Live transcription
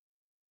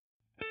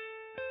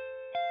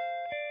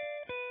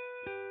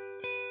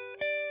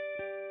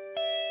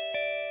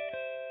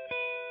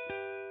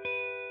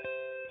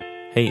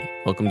Hey,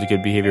 welcome to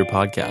Good Behavior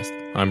Podcast.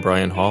 I'm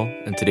Brian Hall,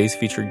 and today's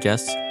featured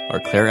guests are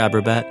Claire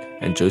Abribat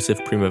and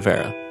Joseph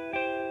Primavera.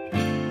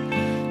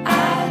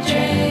 I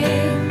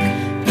drink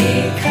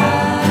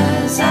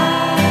because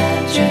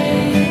I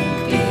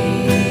drink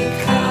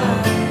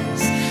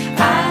because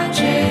I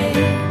drink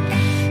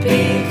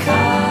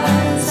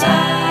because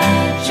I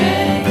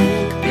drink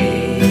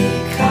because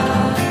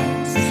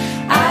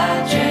I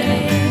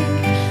drink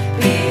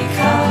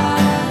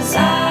because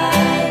I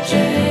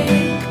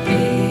drink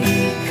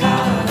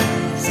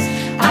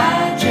because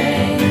I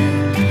drink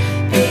because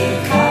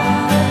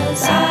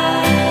I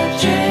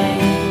drink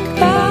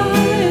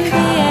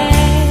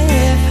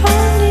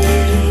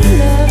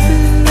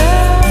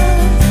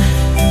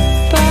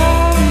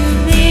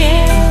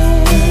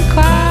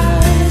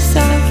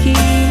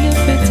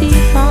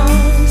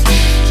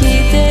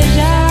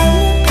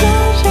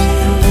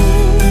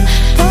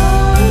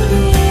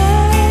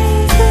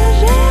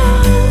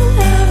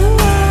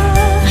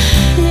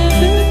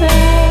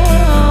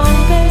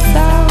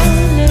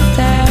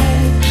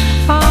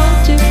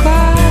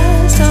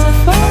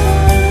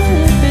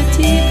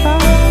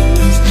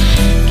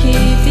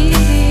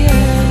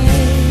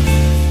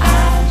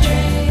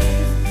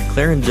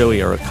Claire and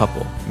Joey are a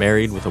couple,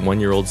 married with a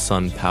 1-year-old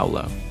son,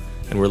 Paolo,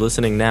 and we're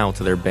listening now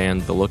to their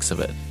band The Looks of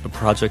It, a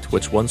project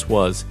which once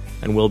was,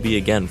 and will be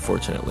again,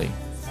 fortunately.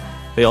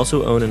 They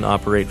also own and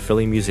operate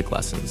Philly Music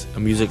Lessons, a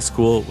music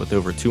school with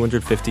over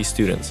 250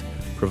 students,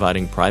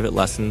 providing private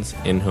lessons,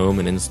 in-home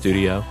and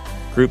in-studio,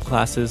 group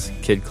classes,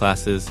 kid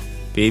classes,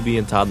 baby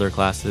and toddler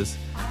classes,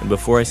 and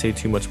before I say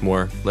too much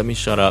more, let me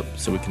shut up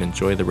so we can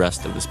enjoy the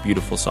rest of this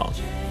beautiful song.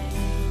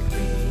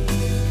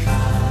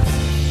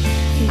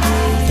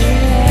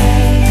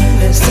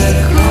 Mr.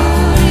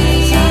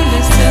 Cooley,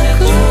 Mr.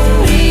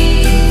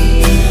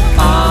 Cooley,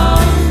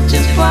 on te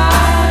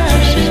voir,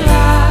 je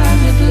vois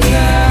le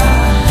bonheur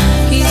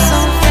qui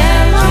sont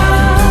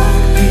vraiment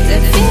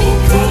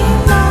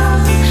définitivement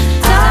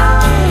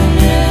dans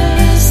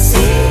le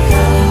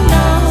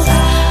silence.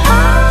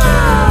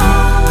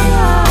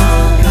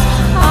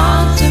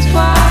 On te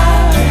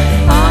voir,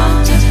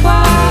 on te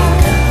voir.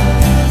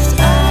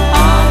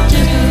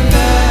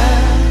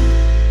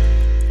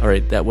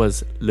 Alright, that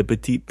was Le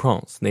Petit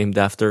Prince, named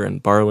after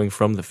and borrowing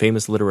from the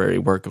famous literary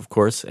work, of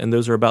course, and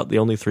those are about the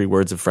only 3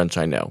 words of French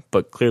I know,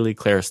 but clearly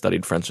Claire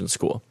studied French in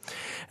school.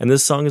 And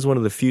this song is one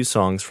of the few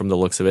songs from The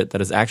Looks of It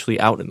that is actually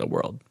out in the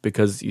world,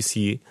 because, you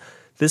see,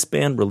 this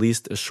band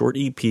released a short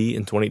EP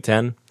in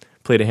 2010,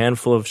 played a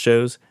handful of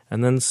shows,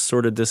 and then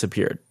sort of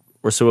disappeared,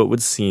 or so it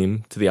would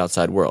seem to the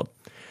outside world.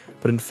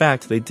 But in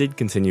fact, they did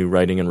continue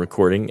writing and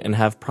recording and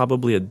have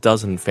probably a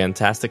dozen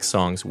fantastic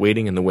songs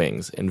waiting in the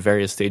wings in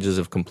various stages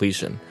of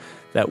completion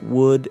that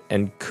would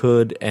and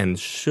could and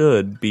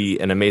should be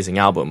an amazing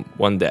album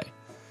one day.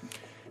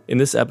 In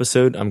this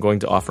episode, I'm going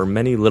to offer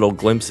many little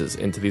glimpses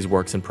into these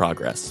works in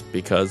progress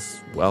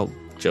because, well,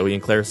 Joey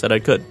and Claire said I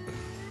could.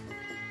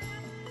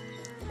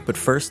 But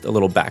first, a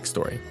little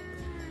backstory.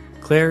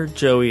 Claire,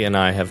 Joey, and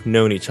I have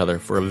known each other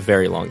for a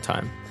very long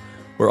time.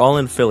 We're all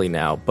in Philly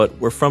now, but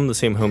we're from the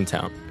same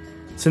hometown.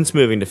 Since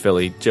moving to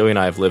Philly, Joey and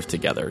I have lived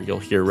together. You'll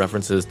hear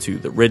references to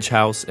the Ridge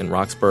House in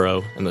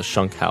Roxborough and the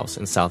Shunk House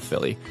in South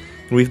Philly.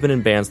 And we've been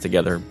in bands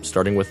together,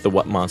 starting with the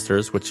What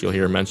Monsters, which you'll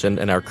hear mentioned,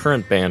 and our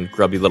current band,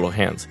 Grubby Little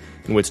Hands,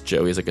 in which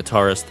Joey is a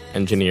guitarist,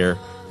 engineer,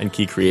 and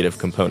key creative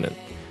component.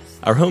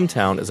 Our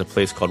hometown is a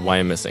place called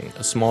Wyomissing,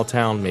 a small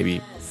town,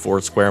 maybe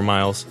 4 square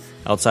miles,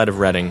 outside of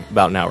Reading,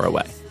 about an hour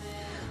away.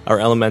 Our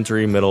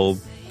elementary, middle,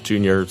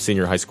 junior,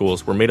 senior high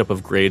schools were made up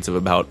of grades of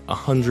about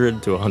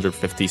 100 to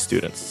 150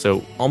 students,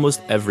 so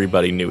almost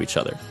everybody knew each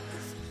other.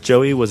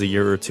 Joey was a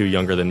year or 2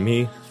 younger than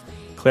me,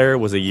 Claire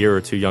was a year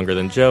or 2 younger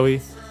than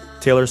Joey,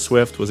 Taylor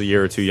Swift was a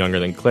year or 2 younger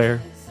than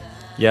Claire.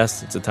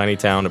 Yes, it's a tiny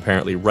town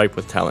apparently ripe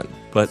with talent,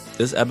 but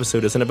this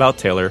episode isn't about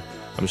Taylor.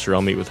 I'm sure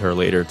I'll meet with her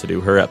later to do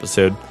her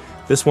episode.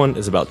 This one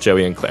is about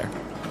Joey and Claire.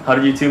 How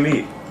did you two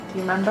meet? Do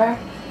you remember?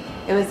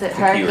 It was at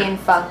Hurricane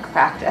Funk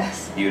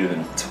practice. You would have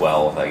been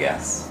 12, I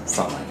guess.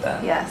 Something like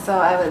that. Yeah, so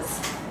I was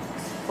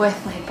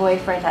with my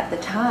boyfriend at the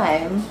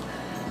time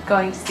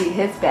going to see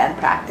his band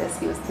practice.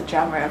 He was the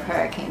drummer of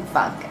Hurricane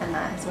Funk, and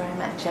that is where I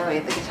met Joey,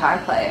 the guitar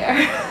player.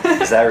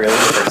 Is that really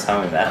the first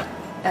time we met?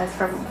 That's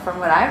from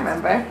what I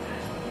remember.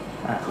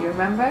 Do you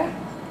remember?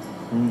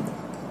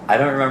 I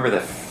don't remember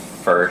the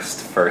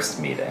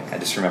first meeting. I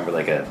just remember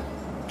like a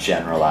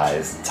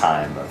generalized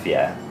time of,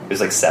 it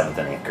was like 7th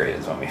and 8th grade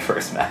is when we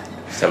first met.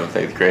 7th,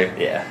 8th grade?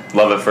 Yeah.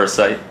 Love at first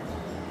sight?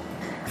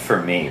 For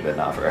me, but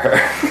not for her.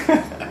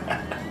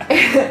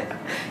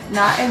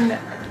 Not in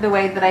the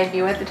way that I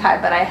knew at the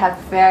time, but I have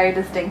very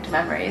distinct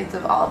memories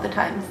of all the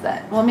times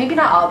that, well, maybe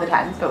not all the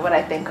times, but what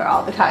I think are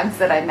all the times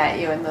that I met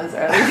you in those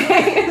early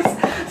days.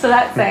 So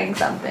that's saying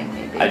something,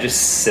 maybe. I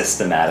just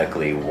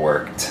systematically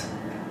worked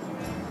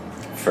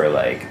for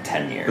like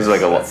 10 years. It was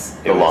like a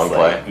long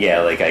play?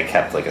 Yeah, like I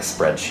kept like a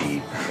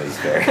spreadsheet. It was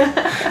very...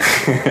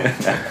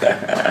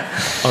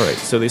 Alright,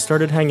 so they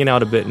started hanging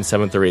out a bit in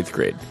 7th or 8th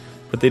grade,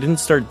 but they didn't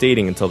start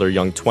dating until their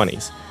young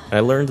 20s, and I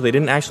learned they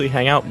didn't actually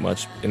hang out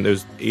much in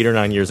those 8 or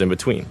 9 years in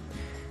between.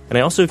 And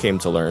I also came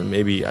to learn,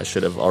 maybe I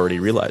should have already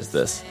realized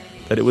this,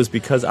 that it was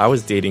because I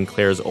was dating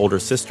Claire's older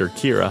sister,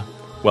 Kira,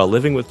 while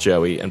living with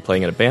Joey and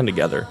playing in a band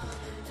together,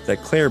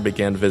 that Claire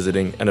began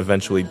visiting and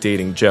eventually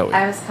dating Joey.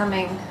 I was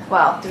coming.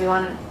 Well, do we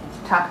want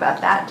to talk about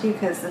that too?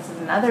 Because this is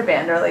another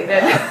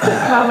band-related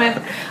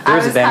moment. There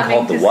was I a band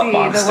called coming The What to see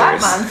Monsters. The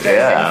What Monsters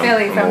Yeah, in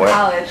Philly I'm from aware.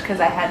 college because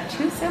I had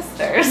two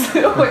sisters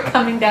who were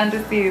coming down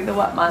to see The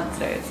What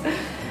Monsters,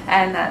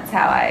 and that's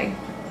how I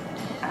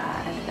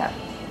ended up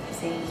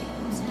seeing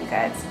you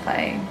guys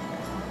playing.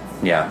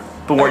 Yeah.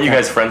 But weren't you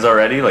guys friends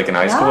already, like in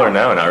high school, No. or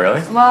no? Not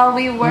really? Well,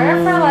 we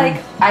were for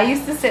like. I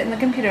used to sit in the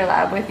computer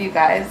lab with you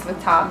guys,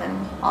 with Tom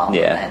and all.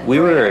 Yeah, and we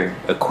were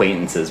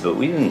acquaintances, but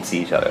we didn't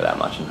see each other that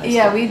much in high school.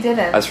 Yeah, we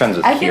didn't. I was friends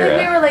with I feel Kira.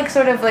 like we were like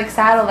sort of like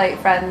satellite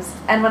friends.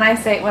 And when I'm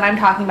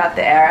talking about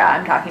the era,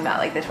 I'm talking about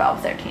like the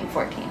 12, 13,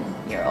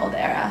 14-year-old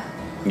era.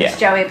 Yeah. Which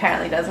Joey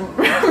apparently doesn't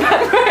remember.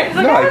 It's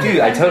like, No, I was do.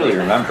 your I friend totally with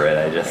you? remember it.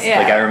 I just Yeah.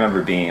 like I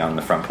remember being on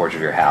the front porch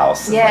of your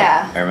house. And,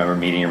 Yeah. like, I remember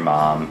meeting your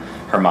mom.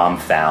 Her mom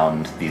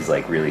found these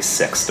like really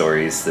sick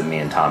stories that me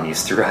and Tom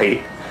used to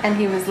write, And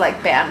he was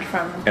like banned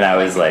from. and I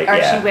was like, Or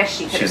yeah. she wished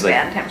she could She's have like,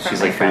 banned him from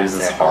she's my like, friend who's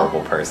this circle.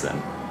 horrible person?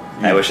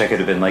 And I wish I could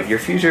have been like your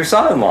future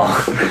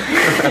son-in-law.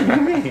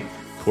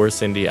 Poor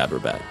Cindy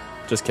Abribat.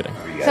 Just kidding.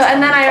 So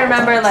and then I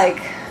remember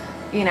like,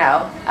 you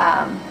know,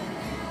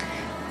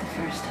 the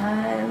first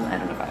time I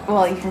don't know if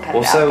well you can cut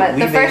Well, it out, so but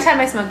we the first made- time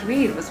I smoked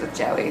weed was with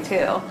Joey too,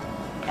 and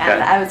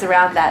Okay. I was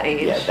around that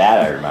age. Yeah,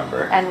 that I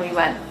remember. And we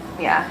went,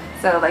 yeah.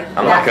 So like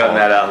I'm not cutting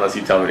that out unless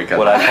you tell me to cut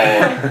What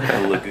that I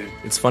call a lagoon.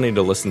 It's funny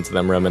to listen to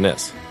them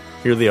reminisce.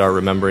 Here they are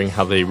remembering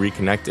how they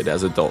reconnected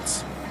as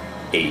adults.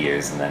 8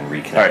 years and then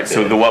reconnected. All right,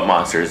 so the What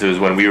Monsters? It was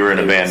when we were in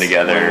a It band was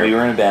together, when we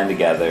were in a band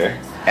together,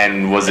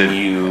 and was and it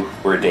you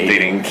were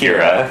dating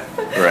Kira?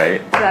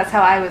 Right. So that's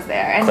how I was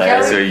there. And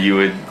Claire, Joey, So you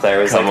would Claire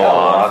was come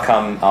like,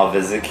 along. I'll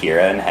visit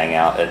Kira and hang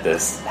out at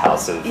this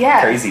house of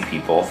Yeah. crazy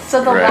people.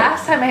 so the Right.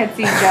 last time I had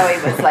seen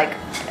Joey was like,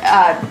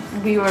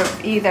 we were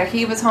either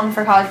he was home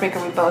for college break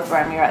or we both were,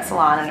 and we were at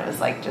Salon, and it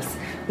was like just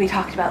we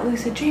talked about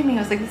lucid dreaming. It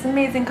was like this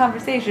amazing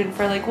conversation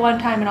for like one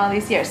time in all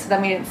these years. So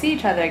then we didn't see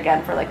each other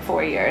again for like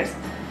 4 years.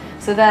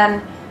 So then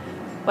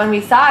when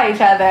we saw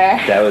each other,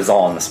 That was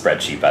all on the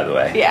spreadsheet, by the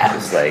way. Yeah. It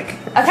was like,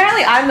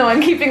 apparently I'm the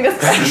one keeping this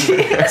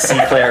spreadsheet. see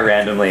Claire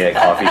randomly at a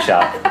coffee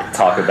shop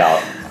talk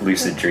about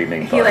lucid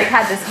dreaming. He like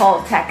had this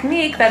whole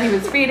technique that he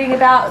was reading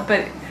about,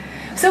 but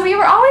so we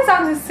were always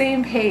on the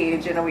same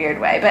page in a weird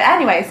way. But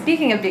anyway,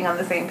 speaking of being on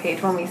the same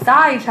page, when we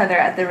saw each other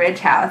at the Ridge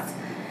House,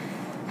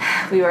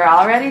 we were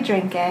already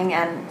drinking,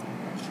 and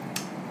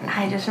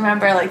I just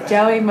remember like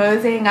Joey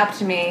moseying up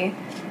to me,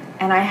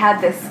 and I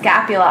had this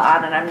scapula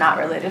on, and I'm not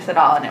religious at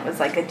all, and it was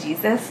like a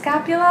Jesus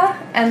scapula,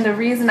 and the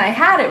reason I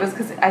had it was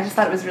because I just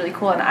thought it was really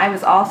cool, and I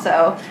was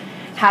also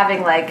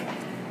having like,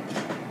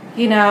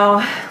 you know,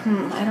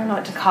 I don't know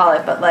what to call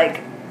it, but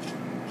like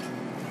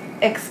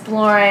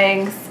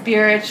exploring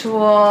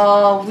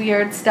spiritual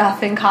weird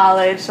stuff in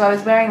college. So I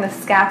was wearing this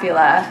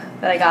scapula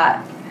that I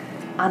got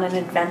on an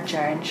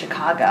adventure in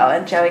Chicago,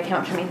 and Joey came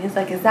up to me and he's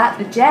like, "Is that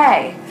the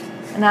J?"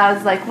 And I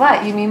was like,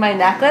 "What? You mean my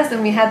necklace?"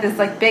 And we had this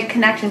like big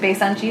connection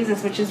based on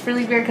Jesus, which is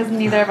really weird because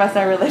neither of us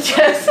are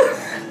religious.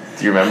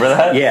 Do you remember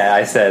that? Yeah,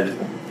 I said,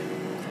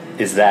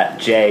 is that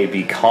J?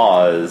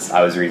 Because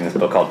I was reading this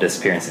book called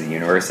Disappearance of the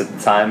Universe at the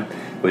time,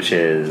 which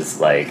is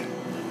like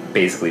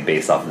basically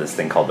based off of this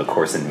thing called the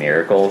Course in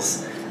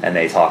Miracles, and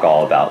they talk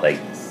all about like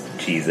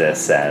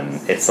Jesus, and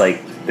it's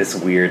like this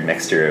weird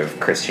mixture of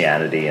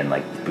Christianity and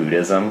like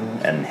Buddhism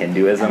and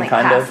Hinduism, and, like,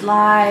 kind past of.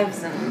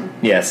 lives and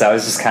Yeah, so I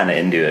was just kind of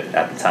into it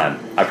at the time.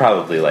 I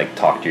probably like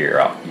talked your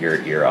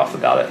ear off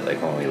about it,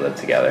 like when we lived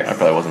together. I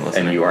probably wasn't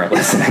listening. And you weren't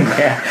listening.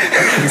 Yeah,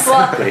 well,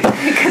 exactly.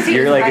 because he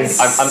You're was like,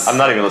 right. I'm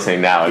not even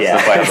listening now. It's Yeah.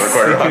 the I have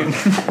recorded on.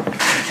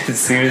 As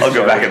soon as I'll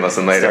go Joey back and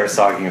listen later. Starts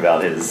talking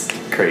about his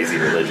crazy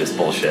religious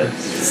bullshit.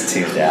 Just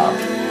tuned out.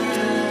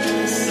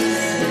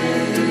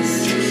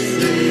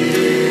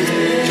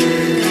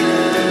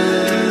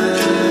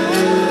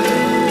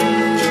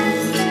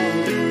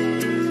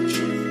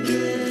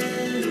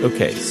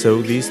 Okay,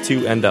 so these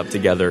two end up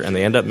together and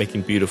they end up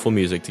making beautiful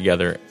music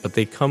together, but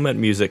they come at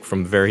music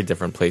from very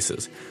different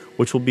places,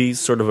 which will be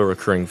sort of a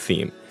recurring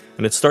theme.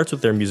 And it starts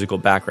with their musical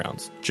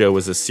backgrounds. Joe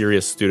was a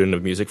serious student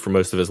of music for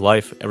most of his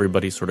life.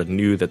 Everybody sort of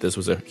knew that this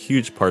was a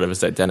huge part of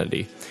his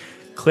identity.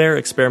 Claire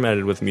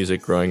experimented with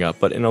music growing up,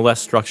 but in a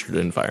less structured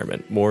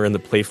environment, more in the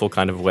playful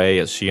kind of way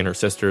as she and her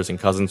sisters and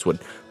cousins would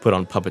put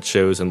on puppet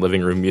shows and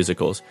living room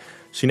musicals.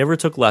 She never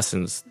took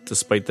lessons,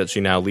 despite that she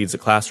now leads a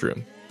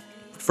classroom.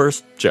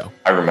 First, Joe.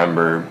 I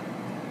remember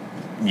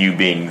you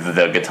being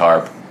the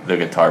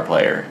guitar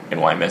player in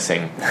Why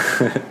Missing.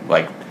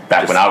 Like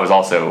back when I was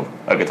also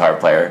a guitar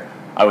player.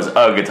 I was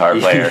a guitar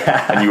player,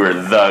 Yeah. and you were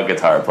the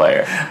guitar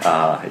player.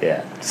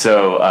 Yeah.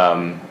 So,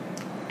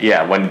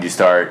 when did you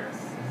start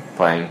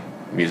playing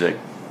music?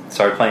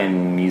 Started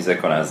playing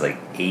music when I was like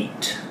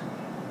 8.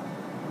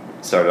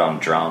 Started on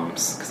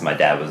drums because my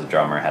dad was a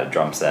drummer, had a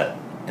drum set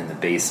in the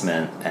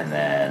basement, and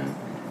then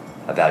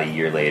about a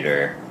year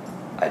later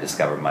I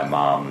discovered my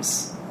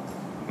mom's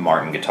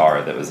Martin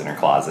guitar that was in her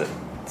closet,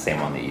 same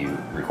one that you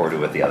recorded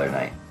with the other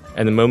night.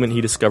 And the moment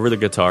he discovered the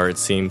guitar, it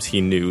seems he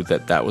knew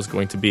that that was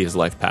going to be his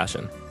life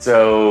passion.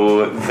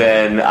 So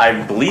then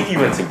I believe you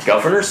went to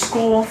governor's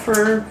school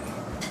for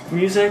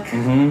music?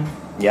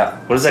 Yeah.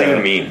 What does that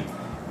even mean?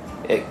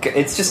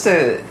 It's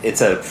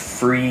a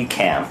free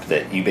camp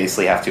that you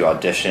basically have to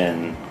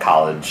audition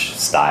college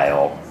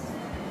style.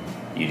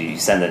 You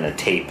send in a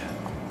tape,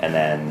 and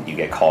then you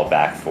get called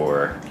back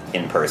for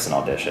in-person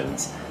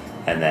auditions,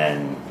 and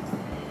then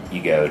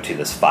you go to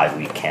this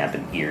 5-week camp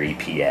in Erie,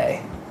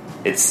 PA.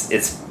 It's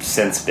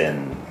since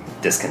been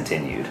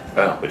discontinued,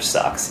 which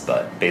sucks.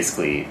 But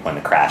basically, when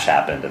the crash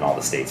happened and all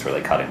the states were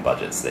like cutting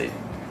budgets,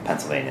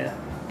 Pennsylvania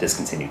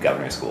discontinued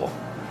governor's school.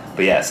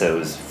 But yeah, so it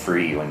was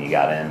free when you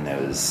got in.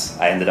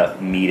 I ended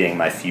up meeting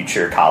my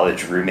future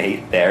college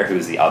roommate there, who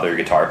was the other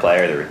guitar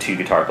player. There were 2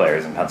 guitar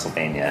players in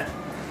Pennsylvania,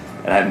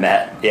 and I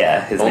met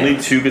his only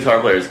name. 2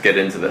 guitar players get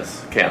into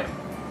this camp.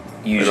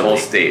 Usually, in the whole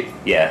state.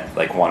 Yeah,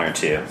 like 1 or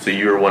 2. So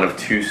you were one of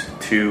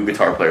two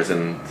guitar players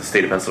in the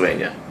state of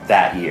Pennsylvania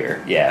That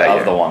year,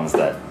 the ones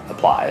that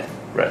applied.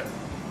 Right.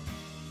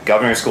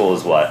 Governor's school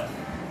is what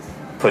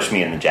pushed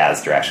me in the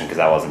jazz direction, because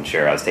I wasn't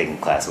sure. I was taking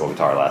classical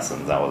guitar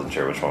lessons. I wasn't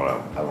sure which one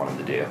I wanted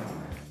to do.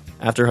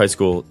 After high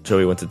school,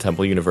 Joey went to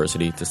Temple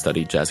University to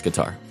study jazz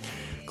guitar.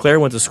 Claire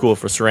went to school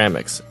for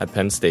ceramics at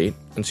Penn State,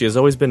 and she has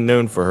always been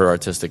known for her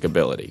artistic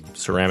ability.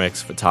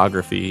 Ceramics,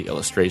 photography,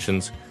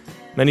 illustrations,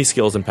 many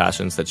skills and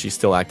passions that she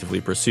still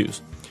actively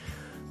pursues.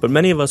 But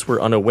many of us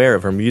were unaware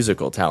of her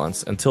musical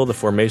talents until the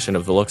formation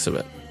of The Looks of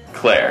It.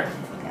 Claire,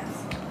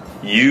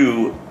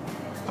 you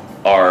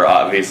are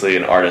obviously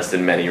an artist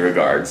in many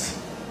regards.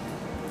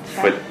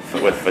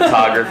 With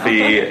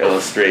photography,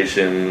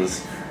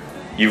 illustrations,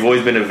 you've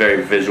always been a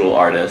very visual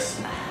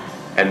artist.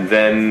 And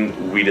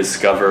then we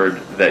discovered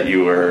that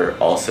you were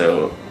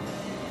also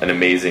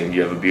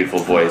you have a beautiful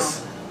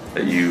voice,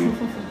 that you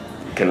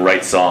can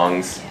write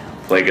songs,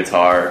 play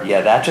guitar.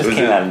 Yeah, that just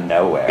came out of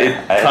nowhere.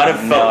 It kind of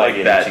felt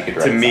like that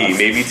to me. Songs.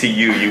 Maybe to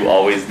you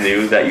always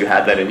knew that you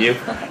had that in you.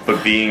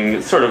 But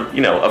being sort of,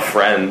 a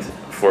friend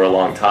for a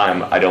long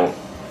time,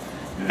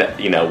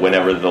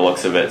 whenever The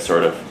Looks of It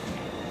sort of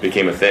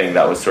became a thing,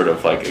 that was sort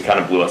of like, it kind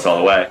of blew us all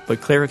away.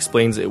 But Claire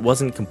explains it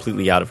wasn't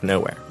completely out of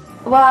nowhere.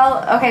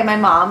 Well, okay, my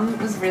mom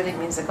was really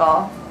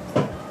musical,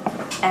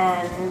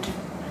 and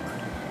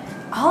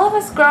all of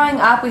us growing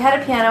up, we had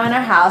a piano in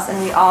our house,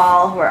 and we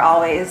all were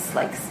always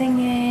like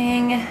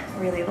singing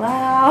really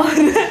loud,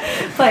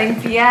 playing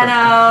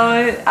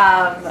piano.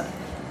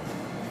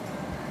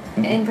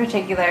 In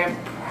particular,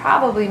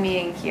 probably me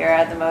and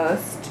Kira the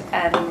most.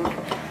 And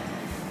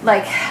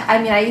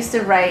I used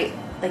to write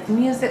like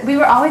music. We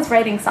were always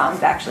writing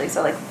songs, actually.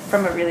 So like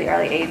from a really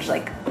early age,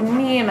 like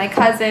me and my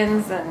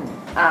cousins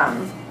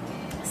and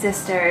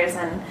sisters,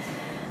 and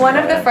one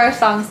of the first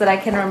songs that I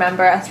can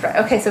remember us.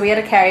 Okay, so we had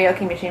a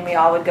karaoke machine. We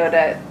all would go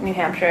to New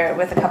Hampshire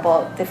with a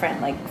couple different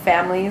like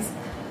families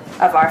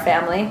of our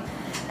family,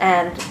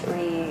 and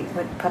we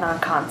would put on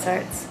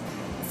concerts.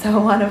 So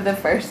one of the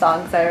first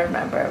songs I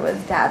remember was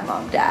 "Dad,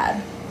 Mom,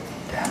 Dad,"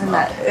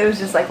 it was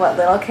just like what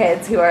little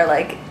kids who are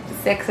like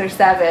 6 or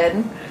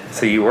 7.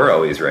 So you were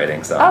always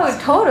writing songs? Oh,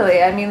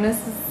 totally. I mean, this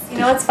is. You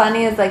know what's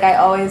funny is like I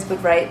always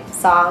would write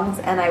songs,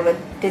 and I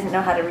didn't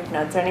know how to read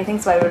notes or anything,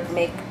 so I would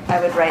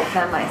write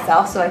them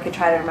myself so I could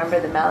try to remember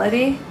the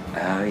melody.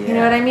 Oh yeah. You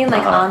know what I mean?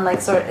 Like on like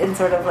sort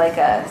of like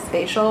a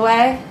spatial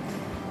way.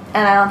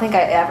 And I don't think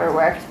I ever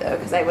worked though,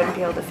 because I wouldn't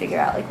be able to figure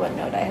out like what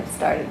note I had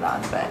started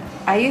on. But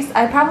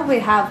I probably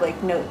have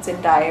like notes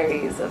and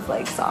diaries of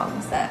like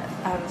songs that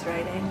I was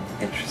writing.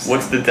 Interesting.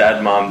 What's the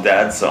Dad, Mom,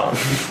 Dad song?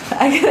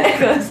 It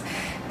goes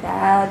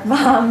Dad,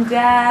 Mom,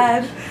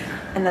 Dad,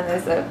 and then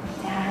there's a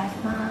Dad,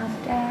 Mom,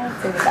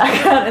 Dad in the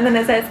background, and then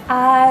it says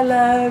I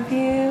love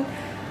you.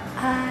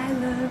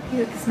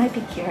 This might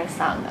be Kira's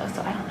song though,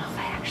 so I don't know if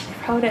I actually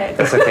wrote it.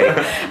 That's okay.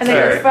 And then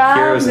it goes from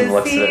Kira's and the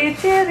Looks of sea It.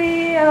 to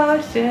the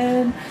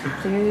ocean,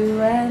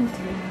 through and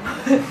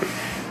through.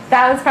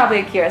 That was probably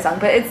a Kira song,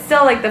 but it's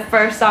still like the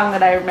first song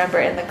that I remember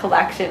in the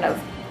collection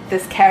of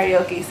this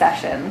karaoke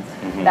session.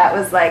 Mm-hmm. That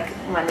was like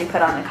when we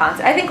put on the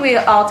concert. I think we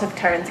all took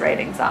turns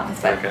writing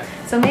songs, but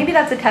so maybe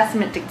that's a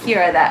testament to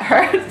Kira that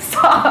her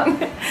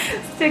song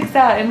sticks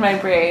out in my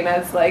brain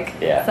as like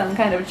some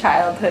kind of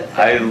childhood thing.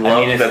 I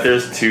love that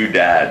there's 2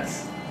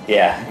 dads.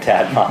 Yeah,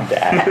 Dad, Mom,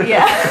 Dad.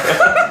 Yeah.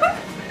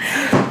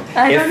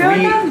 I don't know what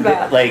that was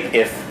about. Like,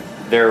 if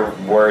there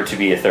were to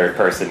be a third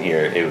person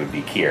here, it would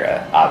be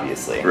Kira,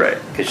 obviously. Right.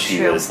 Because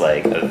she was,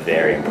 like, a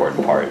very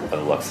important part of The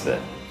Looks of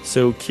It.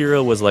 So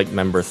Kira was like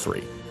member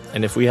 3.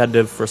 And if we had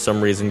to, for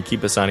some reason,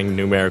 keep assigning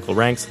numerical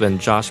ranks, then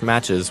Josh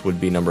Matches would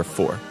be number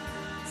 4.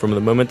 From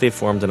the moment they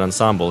formed an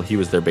ensemble, he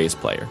was their bass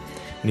player.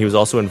 And he was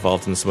also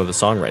involved in some of the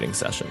songwriting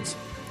sessions.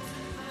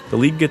 The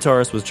lead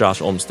guitarist was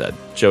Josh Olmsted.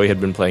 Joey had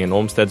been playing in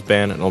Olmsted's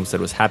band, and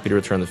Olmsted was happy to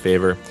return the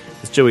favor,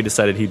 as Joey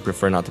decided he'd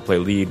prefer not to play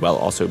lead while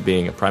also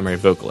being a primary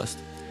vocalist.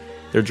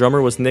 Their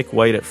drummer was Nick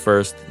White at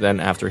first,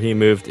 then after he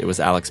moved, it was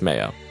Alex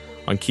Mayo.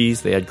 On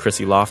keys, they had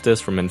Chrissy Loftus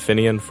from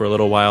Infineon for a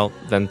little while,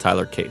 then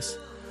Tyler Case.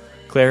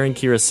 Claire and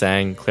Kira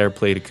sang, Claire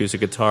played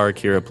acoustic guitar,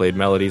 Kira played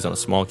melodies on a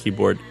small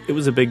keyboard. It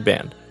was a big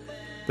band.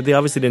 But they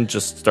obviously didn't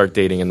just start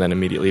dating and then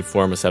immediately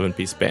form a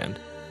 7-piece band.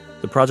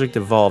 The project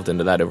evolved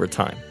into that over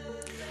time.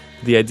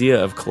 The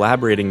idea of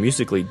collaborating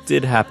musically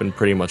did happen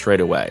pretty much right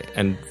away,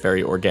 and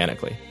very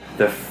organically.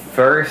 The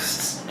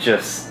first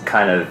just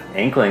kind of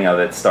inkling of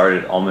it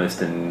started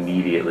almost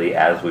immediately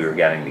as we were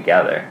getting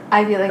together.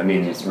 I feel like I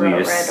mean, we just we wrote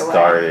just right away.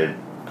 started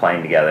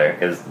playing together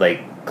because,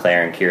 like,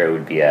 Claire and Kira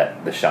would be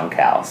at the Shunk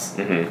House,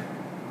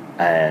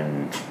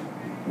 and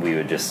we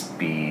would just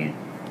be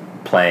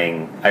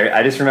playing.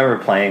 I just remember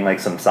playing like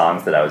some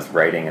songs that I was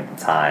writing at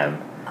the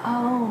time,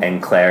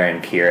 and Claire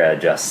and Kira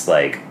just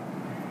like,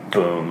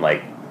 boom,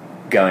 like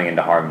going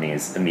into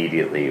harmonies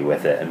immediately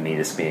with it, and me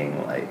just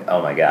being like,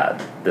 oh my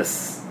god,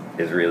 this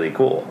is really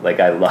cool.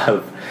 Like, I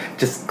love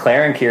just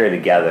Claire and Kira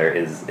together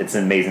it's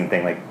an amazing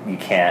thing. Like, you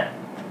can't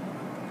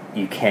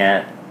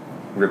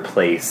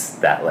replace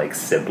that like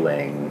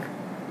sibling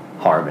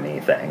harmony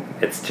thing.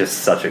 It's just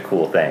such a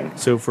cool thing.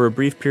 So for a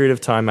brief period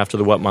of time after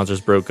the What Monsters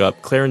broke up,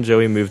 Claire and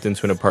Joey moved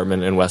into an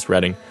apartment in West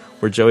Reading,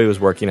 where Joey was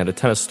working at a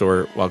tennis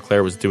store while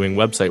Claire was doing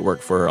website work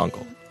for her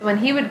uncle. When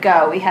he would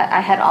go, I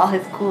had all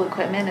his cool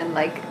equipment and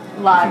like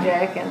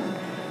Logic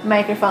and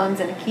microphones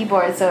and a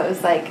keyboard, so it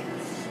was like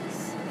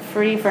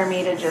free for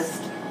me to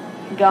just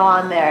go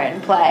on there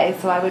and play.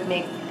 So I would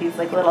make these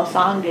like little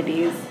song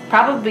ditties,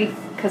 probably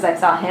because I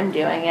saw him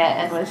doing it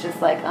and was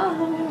just like, oh, I'm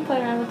gonna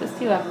play around with this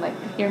too. I'm like,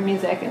 hear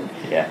music and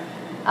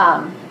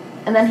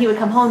and then he would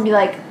come home and be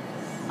like,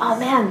 oh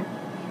man,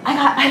 I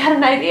got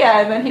an idea,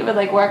 and then he would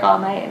like work all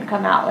night and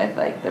come out with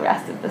like the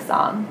rest of the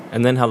song.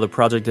 And then how the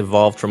project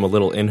evolved from a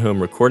little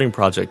in-home recording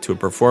project to a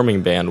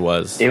performing band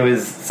was... It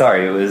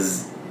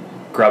was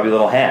Grubby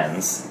Little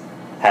Hands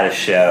had a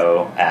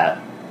show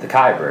at the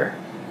Khyber,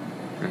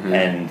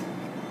 and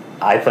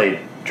I played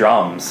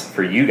drums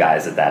for you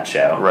guys at that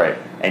show. Right.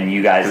 And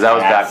you guys... Because that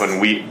was back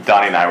when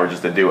Donnie and I were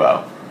just a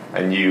duo,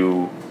 and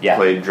you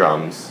played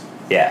drums.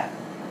 Yeah.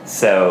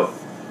 So,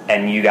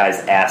 and you guys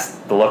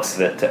asked the looks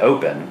of it to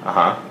open.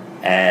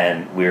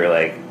 And we were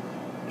like,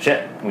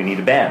 shit, we need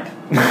a band.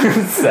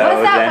 So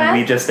then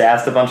we just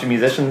asked a bunch of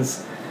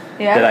musicians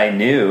that I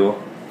knew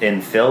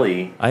in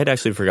Philly. I had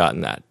actually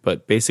forgotten that,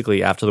 but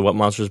basically after the What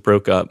Monsters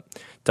broke up,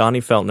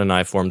 Donnie Felton and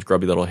I formed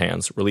Grubby Little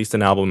Hands, released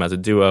an album as a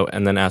duo,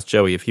 and then asked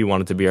Joey if he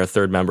wanted to be our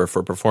third member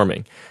for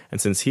performing.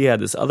 And since he had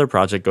this other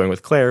project going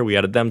with Claire, we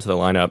added them to the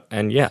lineup,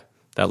 and yeah,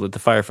 that lit the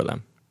fire for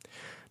them.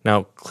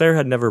 Now, Claire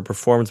had never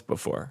performed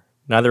before.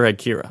 Neither had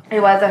Kira.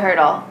 It was a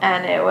hurdle,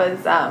 and it was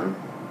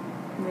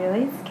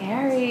really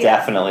scary.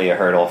 Definitely a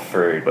hurdle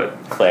for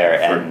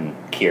Claire and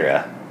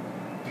Kira.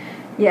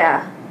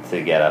 Yeah.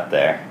 To get up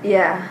there.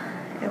 Yeah.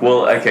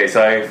 Well, okay,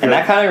 so and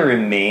that kind of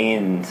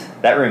remained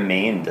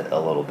a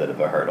little bit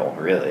of a hurdle,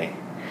 really.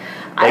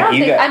 I don't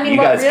think, you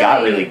guys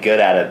got really good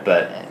at it,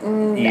 but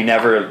you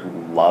never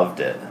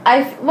loved it. Did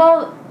I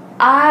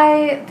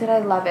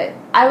love it?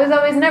 I was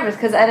always nervous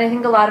because I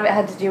think a lot of it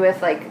had to do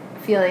with like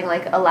feeling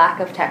like a lack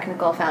of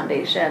technical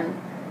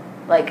foundation,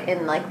 like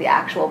in like the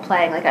actual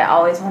playing. Like I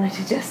always wanted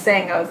to just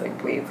sing. I was like,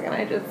 please, can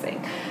I just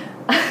sing?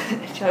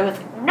 Joey was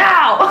like,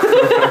 no.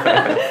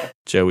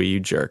 Joey, you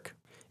jerk.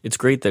 It's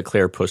great that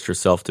Claire pushed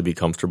herself to be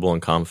comfortable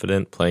and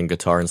confident playing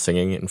guitar and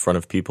singing in front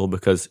of people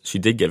because she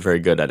did get very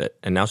good at it,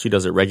 and now she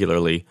does it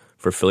regularly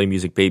for Philly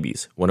Music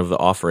Babies, one of the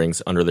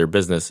offerings under their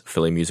business,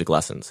 Philly Music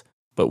Lessons.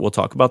 But we'll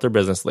talk about their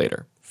business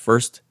later.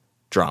 First,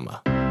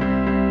 drama.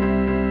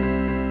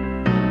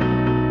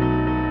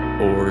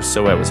 Or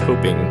so I was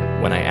hoping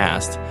when I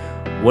asked,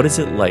 what is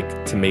it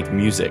like to make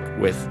music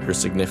with your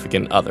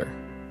significant other?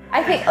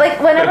 I think like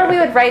whenever we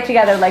would write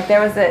together, like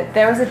there was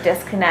a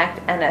disconnect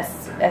and a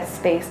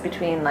space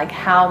between like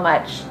how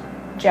much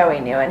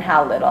Joey knew and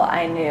how little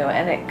I knew,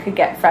 and it could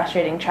get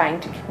frustrating trying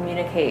to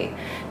communicate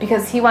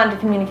because he wanted to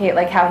communicate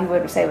like how he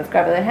would say with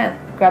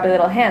Grubby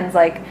Little Hands,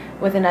 like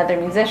with another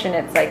musician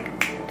it's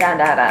like da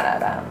da da da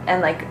da,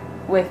 and like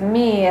with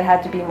me it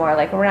had to be more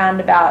like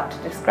roundabout to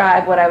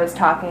describe what I was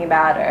talking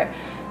about, or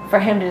for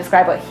him to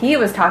describe what he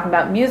was talking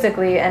about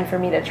musically, and for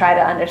me to try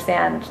to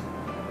understand.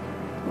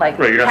 Like,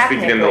 right, you're not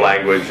speaking in the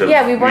language of we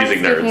weren't music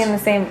speaking nerds. in the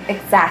same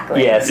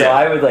exactly. Yeah, so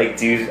I would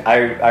like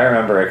I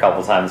remember a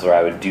couple times where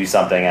I would do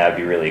something and I'd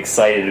be really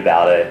excited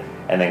about it,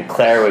 and then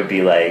Claire would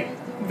be like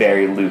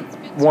very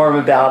lukewarm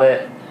about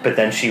it, but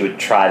then she would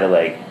try to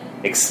like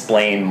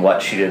explain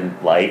what she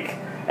didn't like,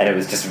 and it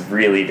was just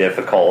really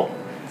difficult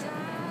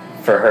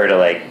for her to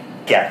like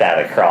get that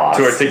across.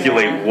 To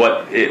articulate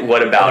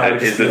what about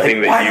it is the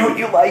thing that why don't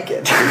you like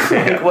it?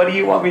 Like, what do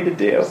you want me to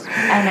do?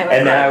 And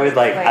then I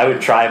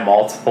would try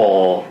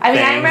multiple things.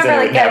 I remember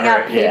like getting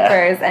out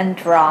papers and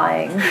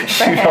drawing.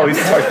 She'd always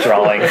start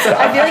drawing stuff.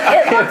 I'd be like,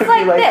 it looks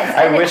like this,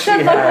 and it should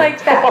look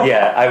like that.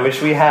 Yeah, I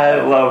wish we had.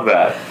 I love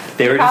that.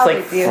 They were just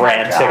like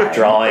frantic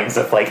drawings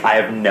of like, I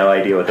have no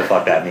idea what the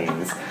fuck that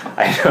means.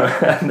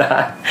 I'm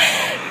not.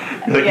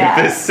 Like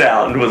this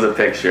sound was a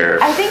picture.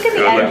 I think in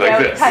the end,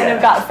 Joey kind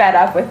of got fed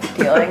up with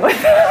dealing with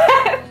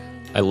it.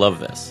 I love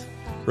this.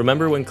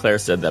 Remember when Claire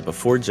said that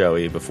before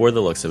Joey, before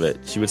the looks of it,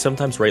 she would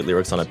sometimes write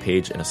lyrics on a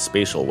page in a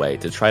spatial way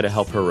to try to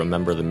help her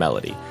remember the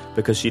melody,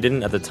 because she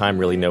didn't at the time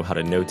really know how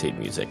to notate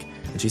music,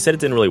 and she said it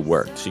didn't really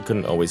work. She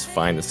couldn't always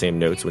find the same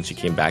notes when she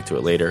came back to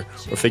it later,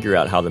 or figure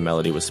out how the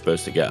melody was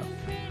supposed to go.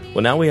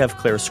 Well, now we have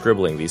Claire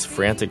scribbling these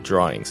frantic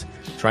drawings,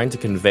 trying to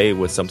convey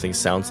what something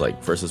sounds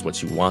like versus what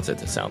she wants it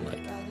to sound like.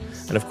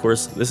 And of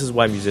course, this is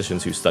why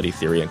musicians who study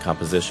theory and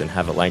composition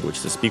have a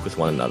language to speak with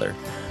one another.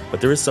 But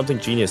there is something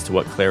genius to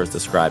what Claire is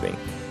describing,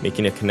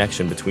 making a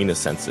connection between the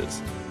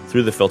senses,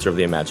 through the filter of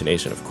the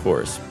imagination, of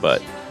course, but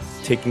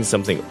taking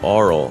something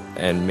oral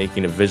and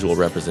making a visual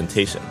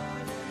representation.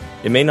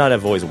 It may not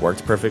have always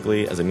worked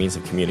perfectly as a means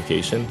of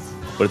communication,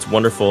 but it's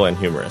wonderful and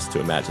humorous to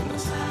imagine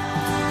this.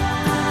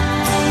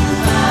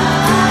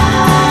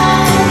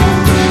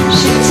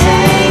 She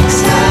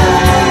takes her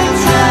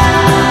time.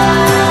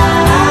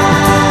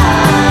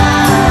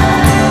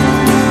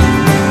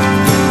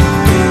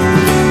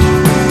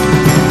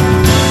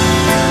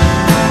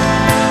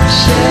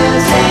 She'll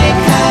take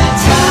her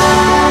time.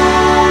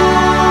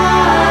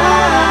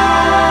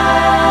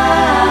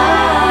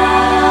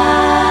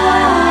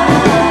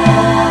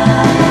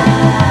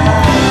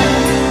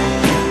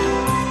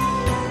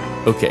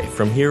 Okay,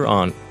 from here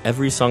on,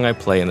 every song I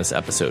play in this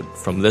episode,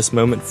 from this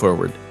moment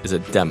forward, is a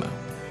demo.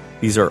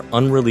 These are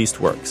unreleased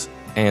works,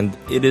 and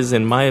it is,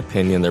 in my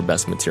opinion, their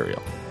best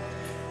material.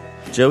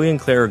 Joey and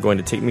Claire are going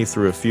to take me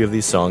through a few of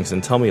these songs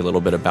and tell me a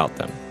little bit about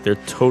them. They're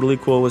totally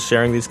cool with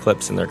sharing these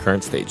clips in their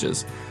current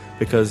stages,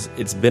 because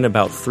it's been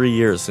about 3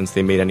 years since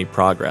they made any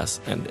progress,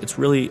 and it's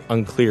really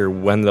unclear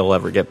when they'll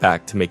ever get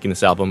back to making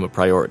this album a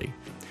priority.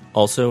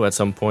 Also, at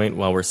some point,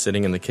 while we're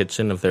sitting in the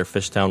kitchen of their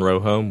Fishtown row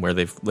home, where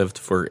they've lived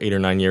for 8 or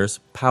 9 years,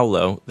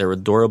 Paolo, their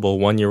adorable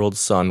 1-year-old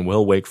son,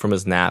 will wake from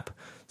his nap,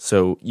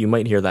 so you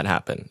might hear that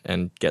happen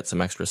and get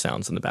some extra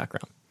sounds in the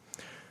background.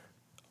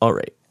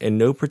 Alright, in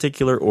no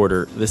particular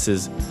order, this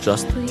is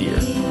Just Dear.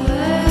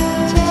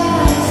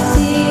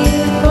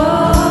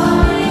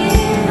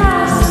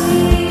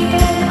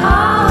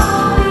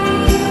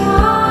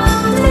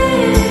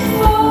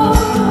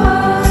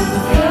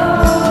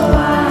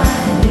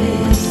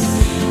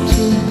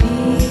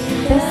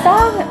 This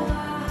song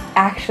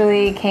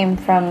actually came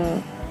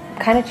from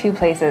kind of two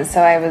places.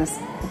 So I was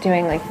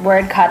doing like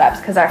word cut-ups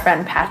because our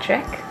friend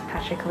Patrick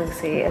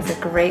Lucy is a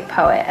great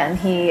poet, and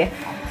he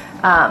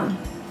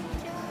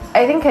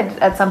I think had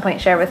at some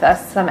point shared with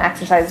us some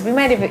exercises. We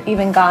might have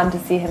even gone to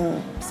see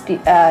him do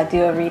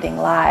a reading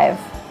live.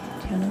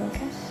 Do you want to look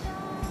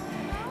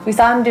at? We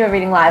saw him do a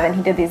reading live, and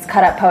he did these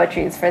cut-up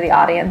poetries for the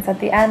audience at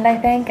the end, I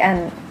think.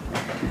 And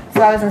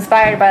so I was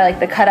inspired by like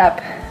the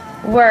cut-up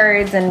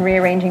words and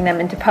rearranging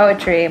them into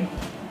poetry.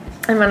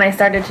 And when I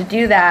started to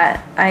do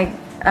that, I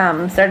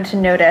started to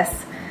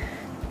notice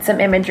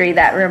some imagery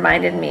that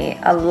reminded me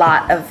a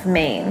lot of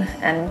Maine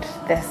and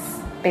this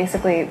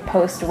basically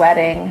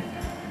post-wedding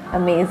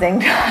amazing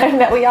time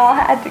that we all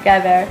had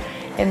together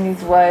in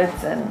these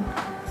woods. And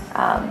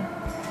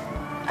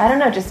I don't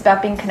know, just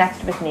about being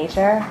connected with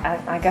nature.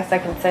 I guess I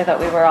can say that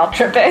we were all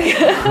tripping.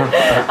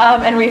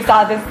 And we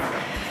saw this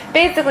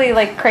basically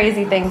like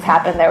crazy things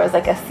happen. There was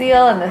like a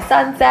seal in the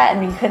sunset,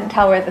 and you couldn't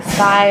tell where the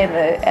sky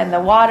and the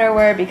water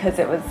were because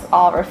it was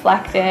all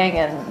reflecting,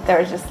 and there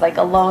was just like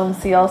a lone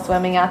seal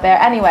swimming out there.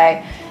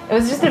 Anyway, it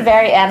was just a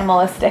very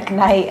animalistic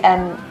night,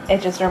 and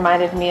it just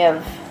reminded me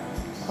of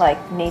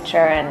like nature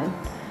and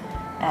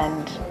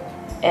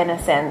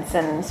innocence,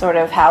 and sort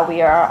of how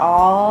we are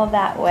all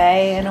that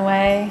way in a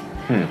way.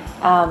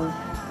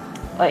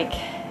 Like,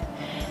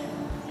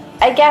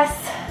 I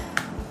guess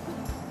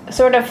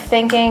sort of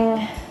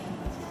thinking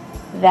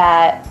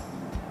that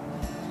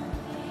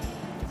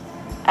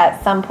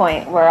at some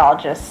point we're all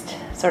just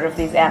sort of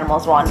these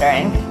animals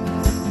wandering.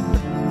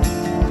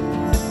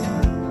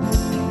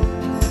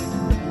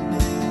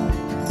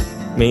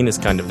 Maine is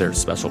kind of their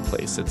special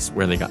place. It's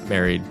where they got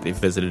married, they've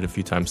visited a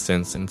few times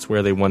since, and it's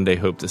where they one day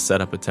hope to set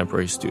up a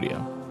temporary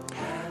studio.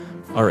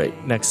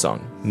 Alright, next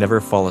song, Never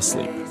Fall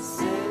Asleep.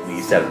 We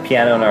used to have a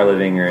piano in our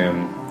living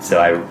room,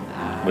 so I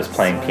was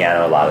playing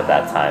piano a lot at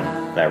that time,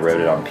 and I wrote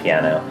it on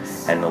piano,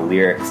 and the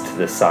lyrics to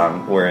this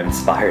song were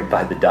inspired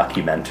by the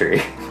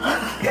documentary.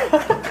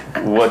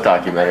 What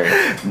documentary?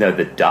 No,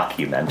 the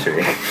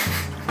documentary.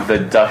 The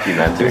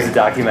documentary. There's a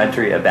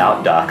documentary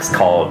about ducks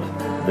called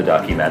The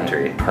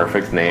Documentary.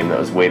 Perfect name that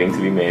was waiting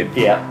to be made.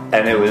 Yeah,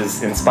 and it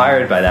was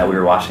inspired by that. We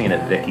were watching it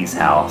at Vicky's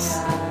house,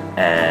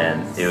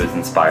 and it was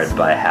inspired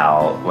by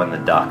how when the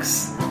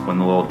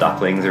little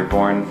ducklings are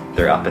born,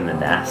 they're up in the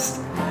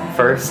nest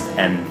first,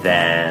 and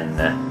then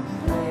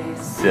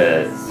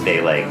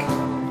they like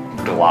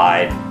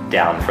glide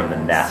down from the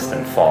nest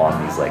and fall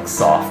on these like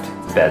soft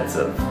beds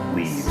of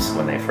leaves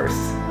when they first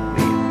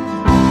leave.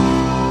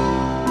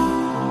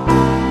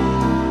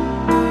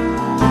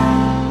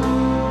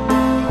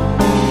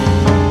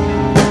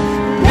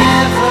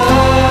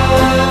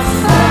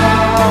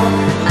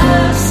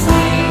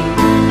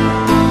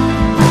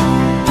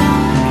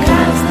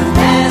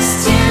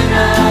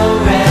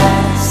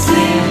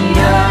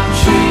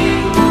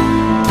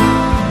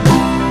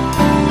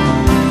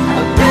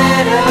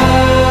 Better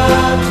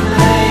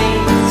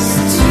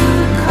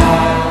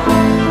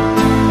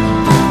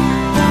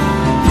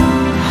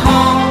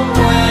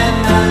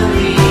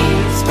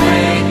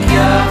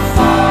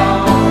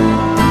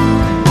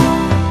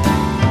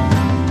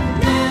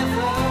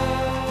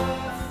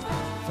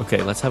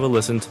Okay, let's have a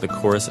listen to the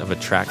chorus of a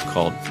track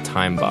called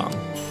Time Bomb.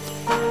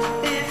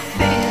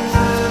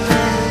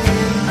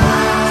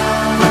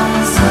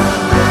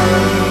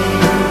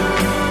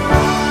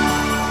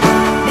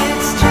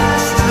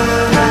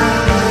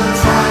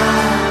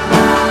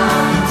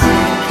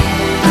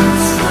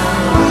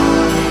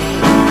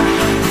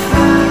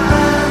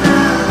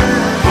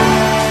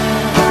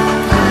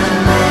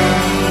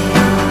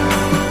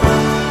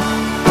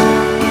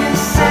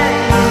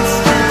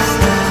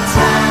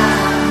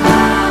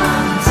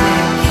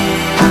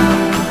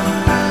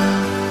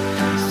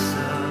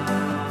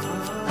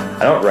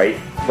 I don't write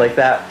like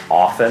that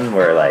often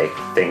where like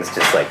things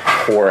just like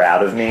pour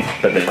out of me,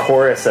 but the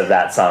chorus of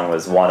that song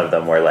was one of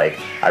them where like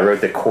I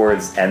wrote the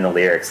chords and the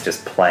lyrics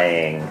just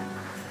playing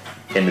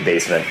in the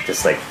basement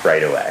just like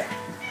right away.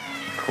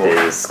 Cool. It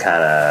just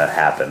kind of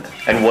happened.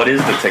 And what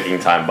is the ticking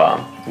time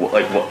bomb?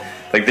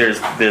 Like there's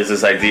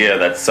this idea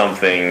that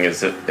something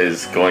is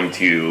going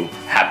to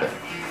happen.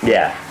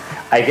 Yeah,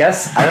 I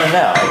guess, I don't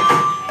know.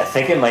 I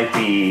think it might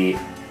be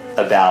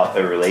about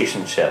a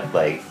relationship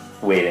like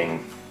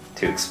waiting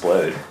to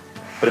explode,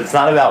 but it's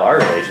not about our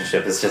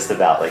relationship. It's just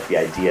about like the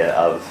idea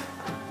of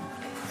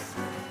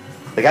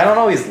like I don't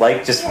always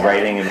like just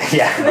writing and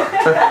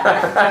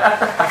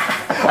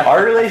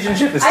our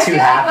relationship is too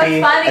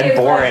happy and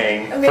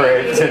boring for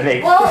it to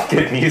make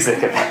good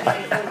music about.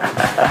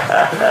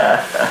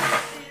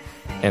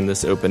 And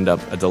this opened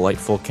up a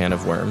delightful can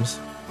of worms.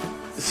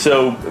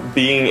 So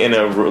being in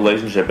a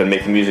relationship and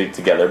making music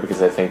together,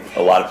 because I think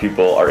a lot of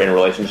people are in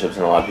relationships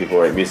and a lot of people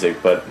write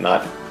music, but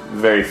not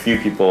very few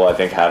people, I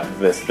think, have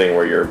this thing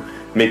where you're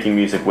making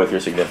music with your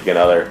significant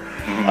other.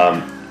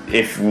 Mm-hmm.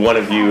 If one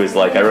of you is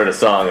like, I wrote a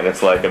song and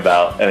it's like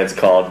and it's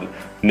called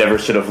Never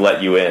Should Have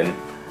Let You In,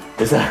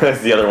 is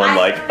the other one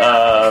like,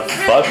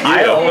 fuck you?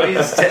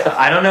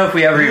 I don't know if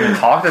we ever even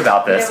talked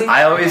about this. Yeah,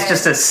 I always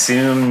just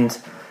assumed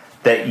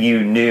that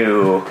you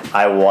knew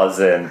I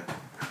wasn't.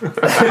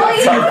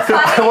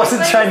 I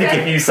wasn't trying to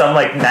give you some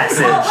like message.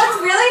 Well,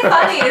 what's really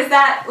funny is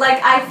that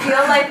like I feel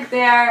like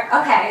they're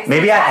okay. So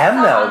maybe I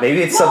am though.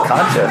 Maybe it's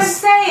subconscious. I'm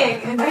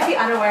saying we might be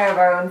unaware of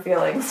our own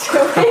feelings too.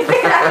 Maybe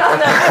I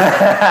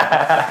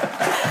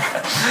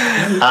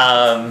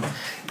don't know.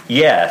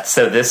 Yeah.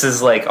 So this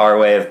is like our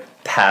way of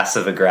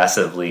passive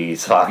aggressively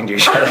talking to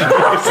each other.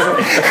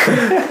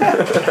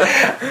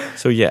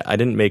 So yeah, I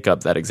didn't make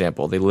up that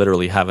example. They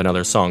literally have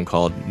another song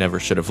called Never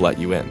Should Have Let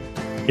You In.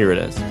 Here it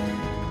is.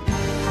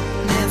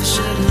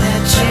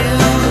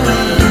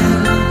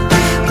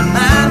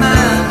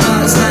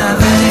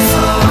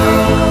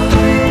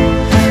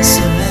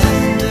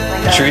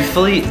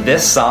 Truthfully,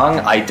 this song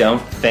I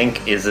don't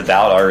think is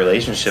about our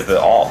relationship at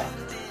all.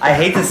 I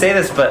hate to say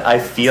this, but I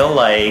feel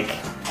like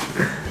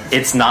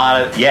it's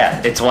not.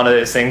 It's one of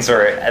those things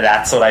where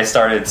that's what I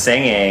started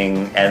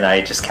singing and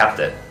I just kept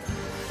it.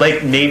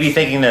 Like maybe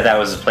thinking that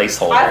was a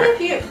placeholder. I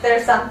think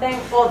there's something.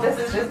 Well, this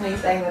is just me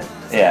saying this.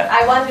 Yeah.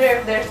 I wonder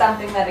if there's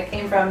something that it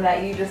came from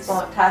that you just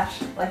won't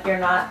touch, like you're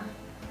not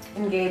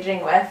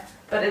engaging with,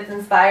 but it's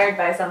inspired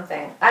by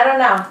something. I don't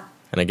know.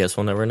 And I guess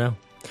we'll never know.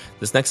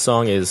 This next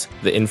song is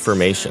The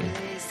Information.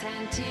 It's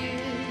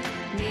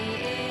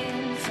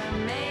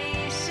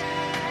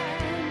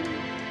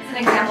an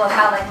example of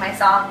how like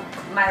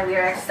my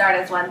lyrics start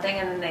as one thing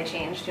and then they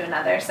change to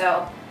another.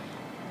 So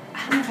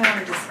I don't know if I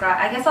want to describe.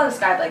 I guess I'll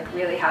describe like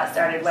really how it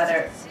started,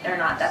 whether or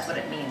not that's what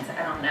it means.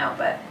 I don't know,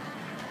 but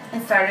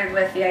it started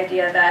with the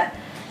idea that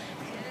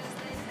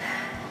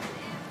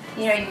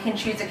you can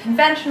choose a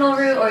conventional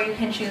route or you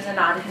can choose a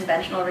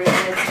non-conventional route,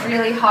 and it's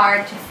really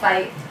hard to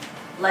fight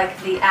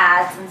like the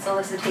ads and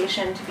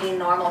solicitation to be a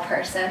normal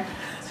person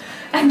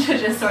and to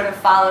just sort of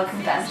follow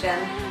convention.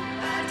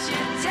 But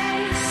your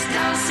taste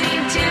don't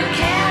seem to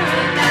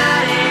care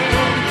about it.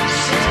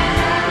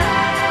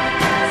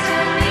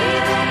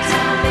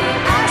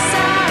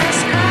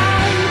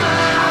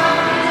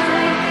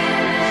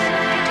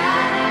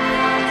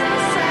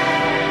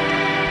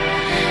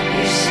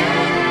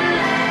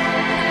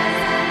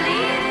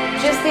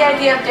 Just the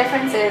idea of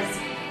differences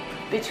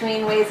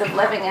between ways of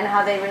living and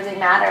how they really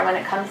matter when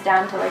it comes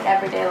down to like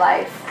everyday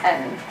life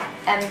and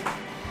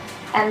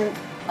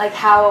like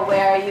how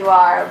aware you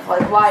are of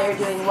like why you're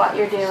doing what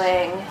you're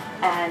doing,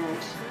 and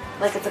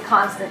like it's a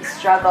constant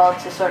struggle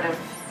to sort of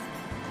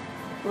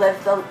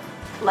live the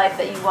life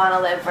that you want to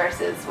live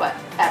versus what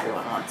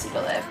everyone wants you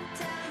to live.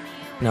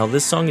 Now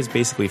this song is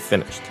basically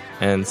finished,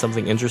 and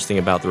something interesting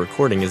about the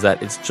recording is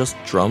that it's just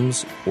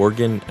drums,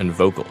 organ, and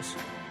vocals.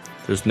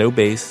 There's no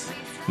bass,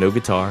 no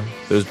guitar.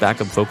 Those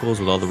backup vocals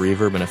with all the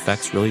reverb and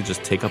effects really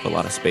just take up a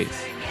lot of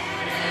space.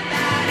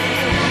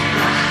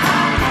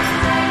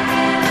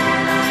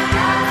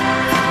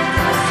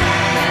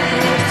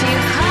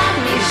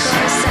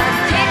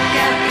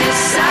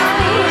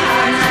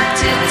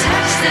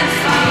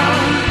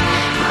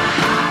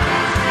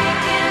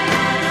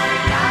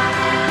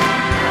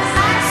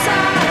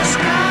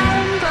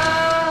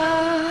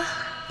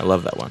 I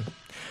love that one.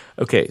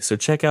 Okay, so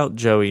check out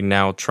Joey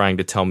now trying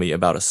to tell me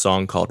about a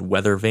song called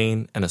Weather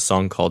Vane and a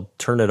song called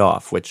Turn It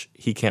Off, which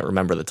he can't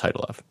remember the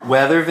title of.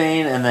 Weather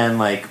Vane, and then,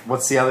 like,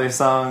 what's the other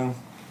song?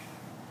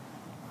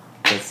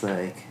 It's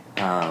like,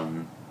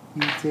 you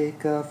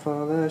take off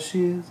all our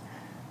shoes.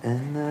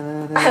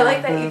 I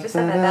like that you just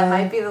said that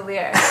might be the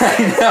lyrics.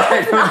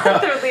 I don't know.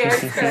 The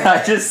lyrics.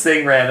 I just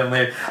sing random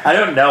lyrics. I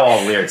don't know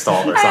all the lyrics to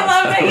all their songs. I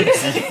love that you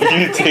just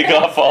You take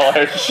off all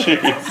our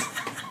shoes.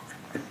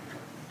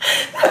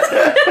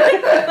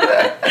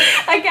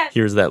 I get.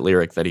 Here's that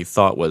lyric that he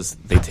thought was,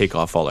 they take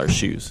off all our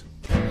shoes.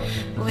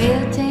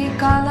 We'll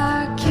take all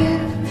our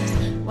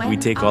cues. We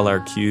take all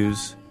our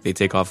cues, they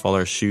take off all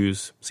our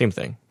shoes. Same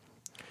thing.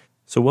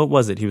 So what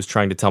was it he was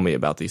trying to tell me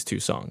about these two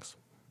songs?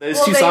 Those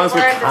Well, two they songs were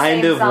were the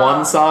kind same of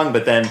one song. song,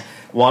 but then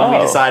one we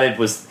Oh. decided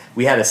was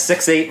we had a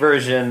 6/8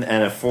 version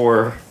and a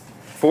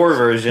 4/4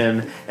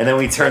 version, and then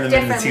we turned them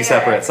into different two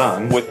separate lyrics.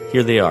 songs.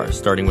 Here they are,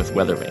 starting with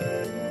Weather Vane.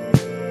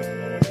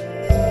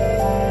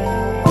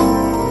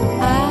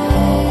 I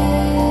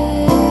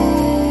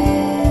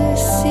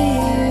see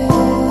you,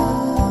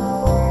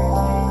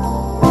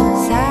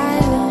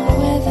 silent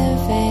weather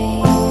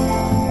vane,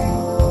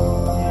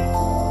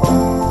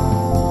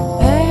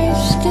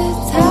 perched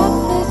atop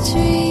the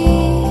tree,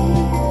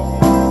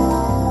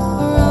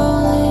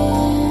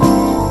 rolling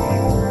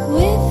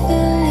with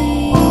the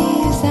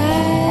leaves. I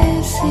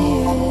see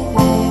you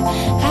there.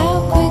 How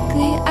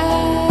quickly I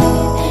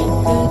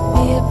could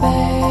be a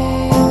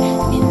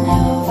bird in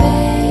your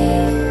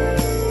vein.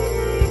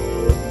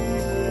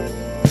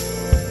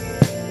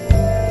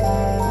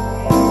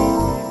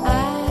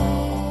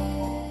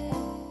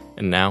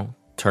 And now,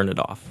 Turn It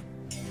Off.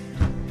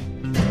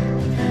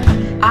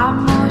 Our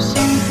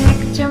motion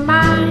picture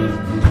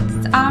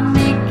minds are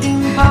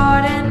making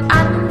bored and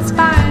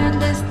uninspired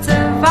lists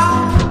of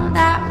all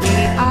that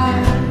we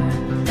are.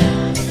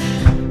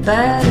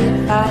 But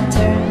if I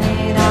turn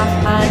it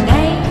off, my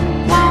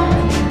name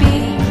won't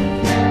be.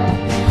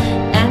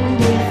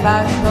 And if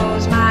I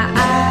close my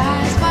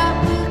eyes,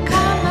 what will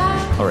come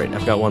out? Alright,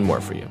 I've got one more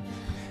for you.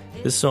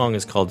 This song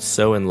is called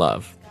So In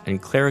Love,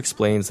 and Claire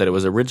explains that it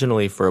was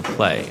originally for a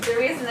play. The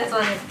reason this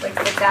one is like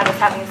sticks out as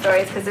having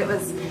stories because it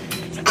was.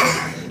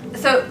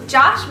 So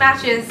Josh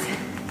Matches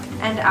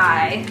and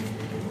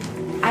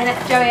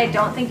Joey, I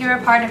don't think you were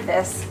a part of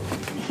this.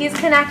 He's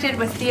connected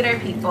with theater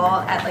people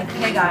at like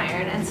Pig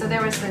Iron, and so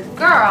there was a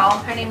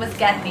girl. Her name was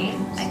Getney.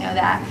 I know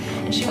that,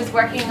 and she was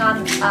working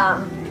on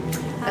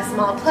a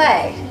small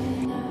play.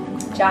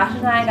 Josh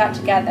and I got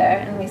together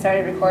and we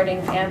started recording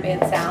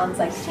ambient sounds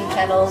like tea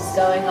kettles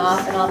going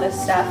off and all this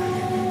stuff.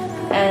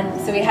 And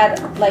so we had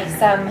like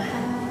some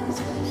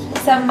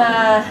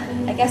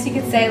I guess you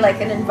could say like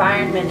an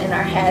environment in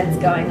our heads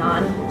going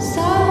on.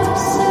 So in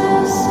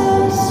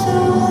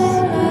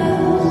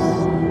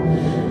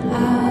love. I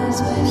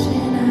was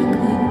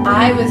wishing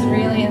I I was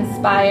really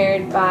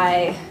inspired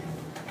by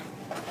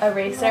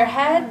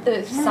Eraserhead,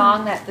 the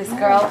song that this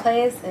girl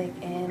plays, like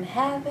in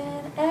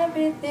heaven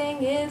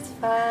everything is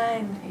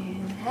fine.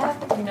 In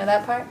heaven, you know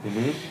that part?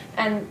 Mhm.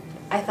 And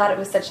I thought it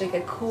was such like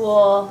a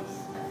cool,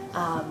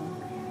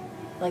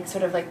 like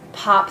sort of like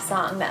pop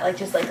song that like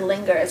just like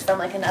lingers from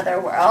like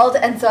another world.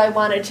 And so I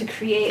wanted to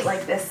create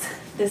like this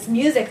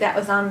music that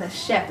was on the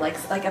ship,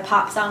 like a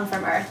pop song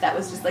from Earth that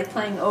was just like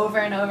playing over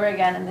and over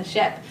again in the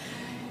ship.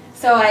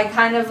 So I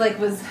kind of like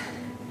was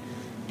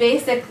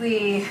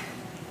basically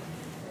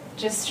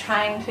just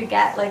trying to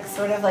get like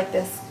sort of like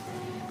this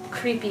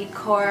creepy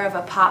core of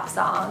a pop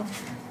song,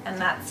 and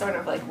that's sort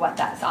of like what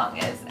that song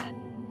is.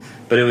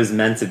 But it was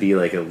meant to be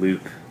like a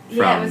loop from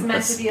Yeah, it was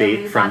meant to be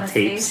a loop from on a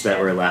tapes spaceship.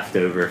 that were left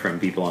over from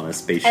people on a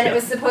spaceship. And it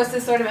was supposed to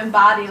sort of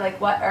embody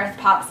like what Earth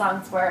pop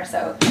songs were.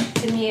 So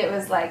to me it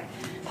was like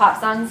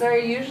pop songs are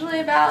usually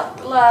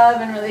about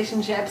love and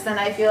relationships, and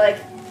I feel like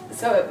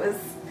so it was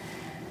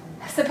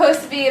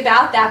supposed to be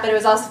about that, but it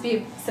was also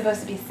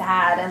supposed to be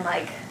sad and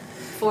like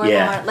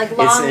forlorn, like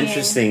longing. It's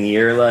interesting.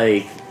 You're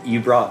like you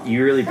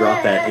really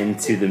brought that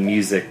into the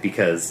music,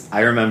 because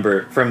I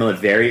remember from a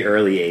very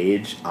early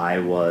age I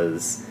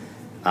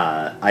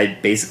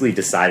basically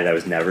decided I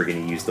was never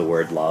going to use the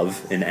word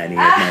love in any of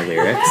my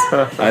lyrics.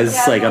 I was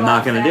Yeah, like, the I'm not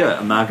love going to do thing.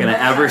 it. I'm not going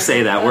to ever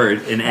say that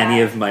word in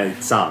any of my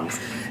songs.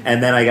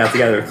 And then I got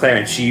together with Claire,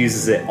 and she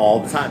uses it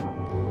all the time.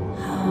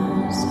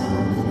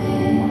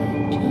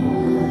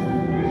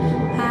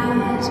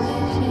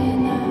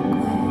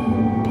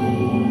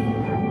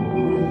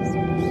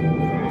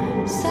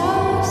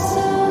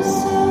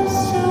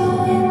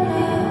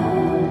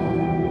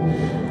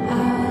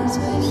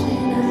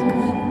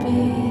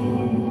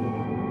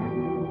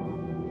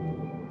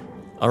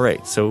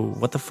 Alright, so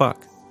what the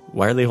fuck?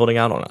 Why are they holding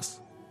out on us?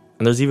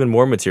 And there's even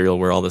more material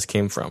where all this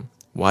came from.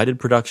 Why did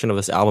production of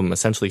this album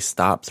essentially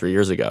stop 3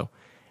 years ago?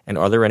 And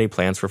are there any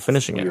plans for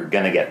finishing We it? were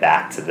going to get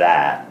back to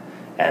that,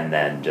 and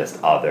then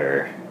just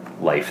other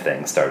life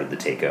things started to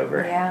take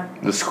over. Yeah.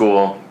 The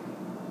school,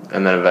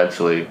 and then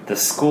eventually The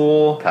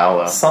school,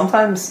 Paolo.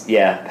 Sometimes,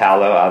 yeah,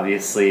 Paolo,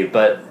 obviously,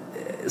 but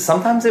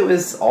sometimes it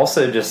was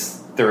also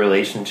just the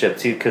relationship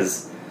too,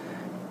 because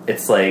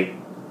it's like,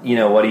 you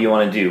know, what do you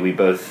want to do? We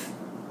both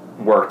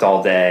worked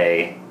all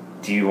day.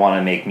 Do you want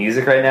to make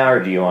music right now,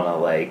 or do you want to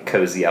like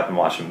cozy up and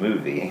watch a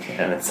movie?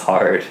 And it's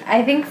hard.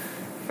 I think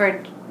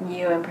for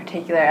you in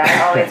particular,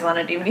 I always want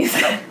to do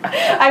music.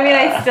 I mean,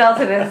 I still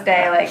to this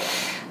day like.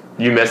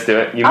 You miss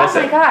it. You miss it.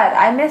 Oh my god,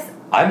 I miss it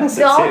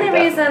the too, only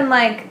definitely. reason,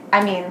 like,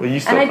 I mean, Well, you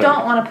and still I play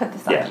don't want to put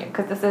this on Yeah. you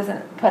because this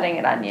isn't putting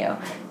it on you,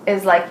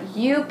 is like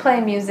you play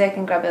music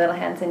in Grubby Little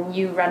Hands and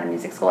you run a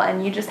music school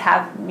and you just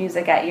have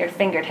music at your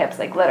fingertips,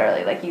 like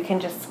literally, like you can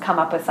just come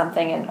up with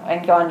something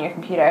and go on your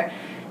computer.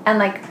 And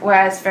like,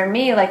 whereas for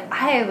me, like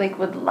I like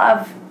would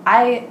love,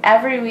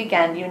 every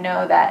weekend, you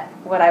know that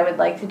what I would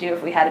like to do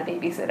if we had a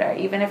babysitter,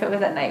 even if it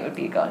was at night, would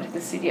be going to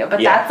the studio.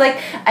 But Yeah. that's like,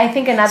 I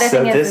think another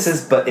So thing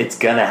is but it's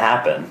gonna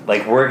happen.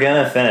 Like, we're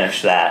gonna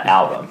finish that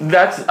album.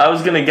 I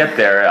was gonna get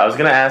there. I was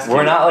gonna ask. We're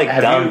you, not, like,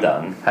 have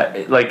done.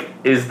 Like,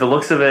 is the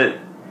looks of it?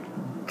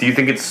 Do you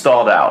think it's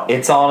stalled out?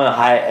 It's on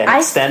an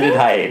extended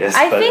hiatus,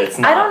 I but think, it's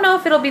not. I don't know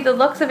if it'll be the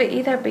looks of it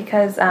either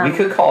because We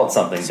could call it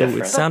something So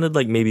different. it sounded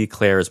like maybe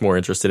Claire is more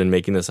interested in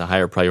making this a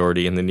higher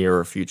priority in the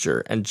nearer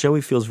future, and Joey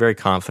feels very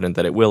confident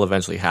that it will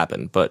eventually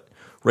happen, but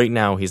right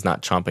now he's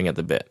not chomping at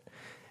the bit.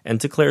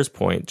 And to Claire's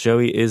point,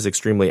 Joey is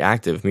extremely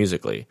active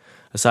musically.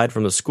 Aside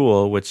from the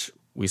school, which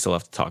we still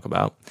have to talk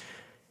about,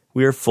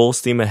 we are full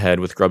steam ahead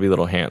with Grubby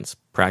Little Hands,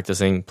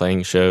 practicing,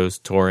 playing shows,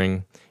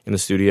 touring, in the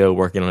studio,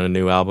 working on a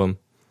new album.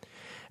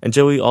 And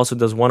Joey also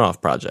does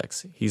one-off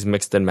projects. He's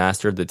mixed and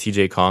mastered the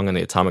TJ Kong and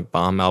the Atomic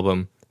Bomb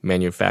album,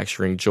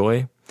 Manufacturing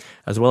Joy,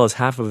 as well as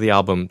half of the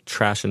album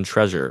Trash and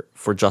Treasure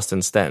for Justin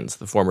Stenz,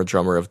 the former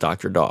drummer of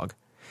Dr. Dog.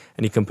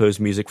 And he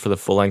composed music for the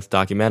full-length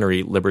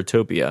documentary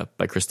Libertopia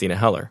by Christina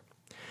Heller.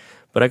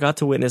 But I got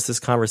to witness this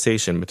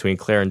conversation between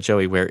Claire and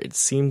Joey where it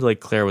seemed like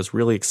Claire was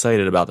really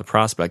excited about the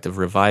prospect of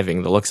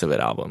reviving the Looks of It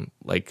album.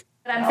 Like,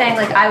 But I'm saying,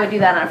 like, I would do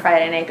that on a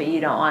Friday night, but you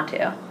don't want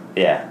to.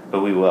 Yeah,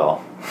 but we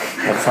will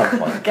at some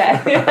point. Okay.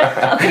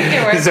 I'll take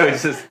your word. So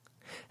it's just.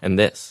 and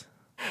this.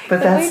 But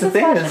that's the just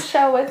thing watch a is,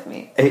 show with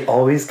me. it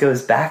always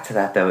goes back to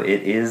that though.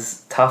 It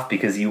is tough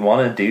because you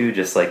want to do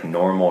just like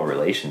normal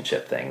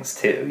relationship things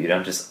too. You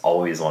don't just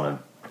always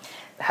want to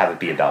have it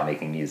be about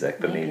making music,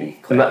 but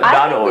maybe. Not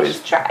I think always. we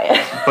should try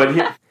it. But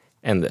he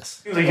And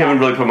this. seems like you haven't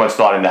really put much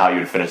thought into how you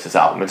would finish this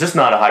album. It's just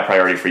not a high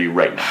priority for you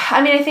right now.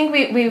 I mean, I think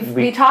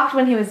we talked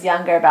when he was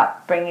younger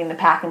about bringing the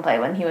pack and play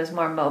when he was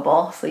more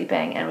mobile,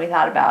 sleeping, and we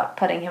thought about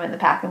putting him in the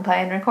pack and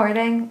play and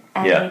recording.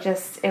 And Yeah.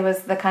 it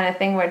was the kind of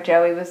thing where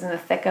Joey was in the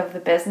thick of the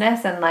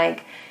business and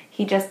like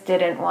he just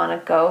didn't want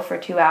to go for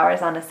 2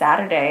 hours on a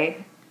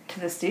Saturday to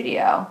the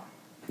studio.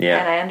 Yeah.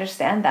 And I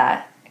understand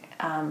that.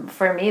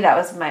 For me, that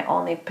was my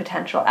only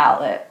potential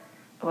outlet.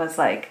 Was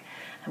like,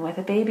 I'm with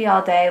a baby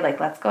all day.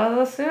 Like, let's go to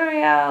the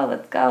studio.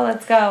 Let's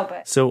go.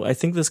 But So I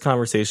think this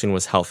conversation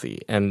was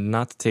healthy, and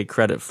not to take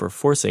credit for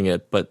forcing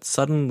it, but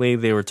suddenly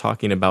they were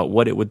talking about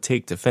what it would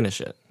take to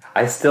finish it.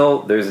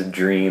 There's a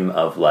dream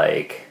of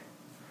like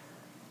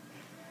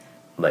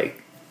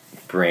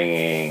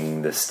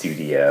bringing the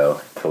studio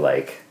to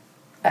like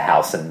a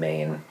house in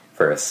Maine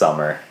for a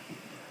summer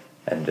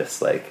and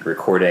just like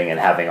recording and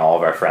having all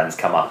of our friends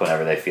come up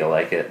whenever they feel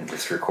like it and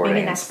just recording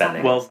Maybe and next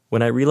spending. Well,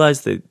 When I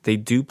realized that they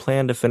do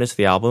plan to finish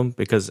the album,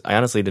 because I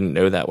honestly didn't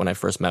know that when I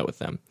first met with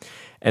them,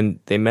 and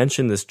they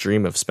mentioned this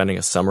dream of spending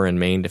a summer in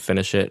Maine to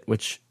finish it,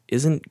 which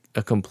isn't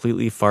a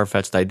completely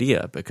far-fetched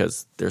idea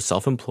because they're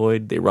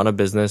self-employed, they run a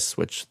business,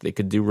 which they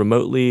could do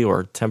remotely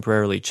or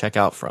temporarily check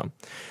out from.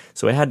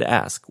 So I had to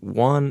ask,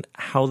 one,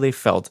 how they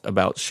felt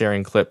about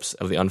sharing clips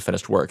of the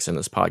unfinished works in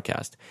this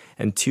podcast,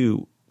 and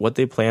two, what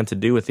they plan to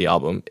do with the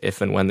album if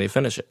and when they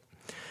finish it.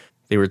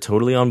 They were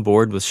totally on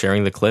board with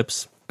sharing the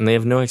clips, and they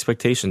have no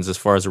expectations as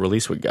far as a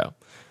release would go.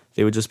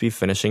 They would just be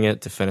finishing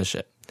it to finish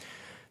it.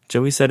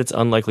 Joey said it's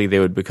unlikely they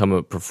would become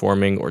a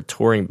performing or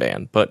touring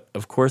band, but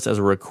of course as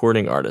a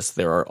recording artist,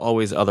 there are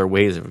always other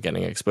ways of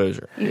getting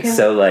exposure.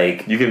 So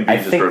like You can be I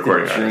just think a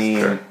recording the artist, dream,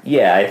 sure.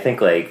 Yeah, I think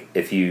like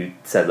if you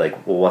said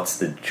like, well, what's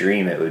the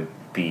dream? It would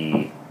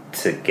be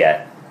to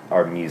get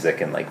our music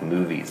in like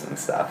movies and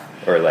stuff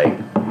or like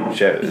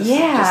shows.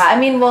 yeah, Just I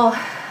mean, well,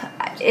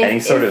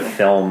 any sort of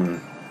film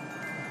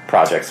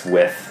projects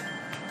with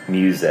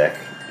music.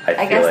 I I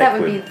feel guess like that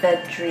would be the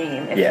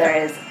dream if Yeah.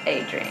 there is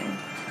a dream.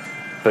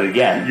 But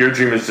again, your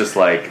dream is just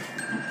like,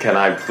 can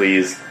I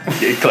please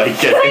get can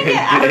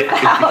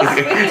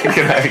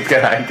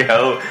I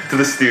go to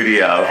the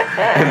studio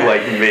and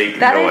like make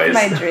That noise? is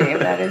my dream.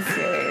 That is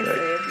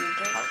seriously.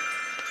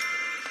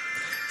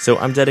 So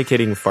I'm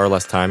dedicating far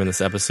less time in this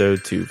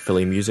episode to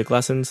Philly music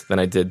lessons than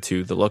I did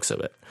to the looks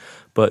of it.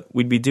 But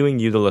we'd be doing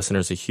you, the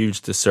listeners, a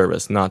huge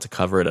disservice not to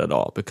cover it at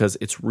all, because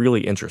it's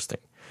really interesting.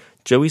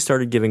 Joey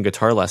started giving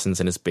guitar lessons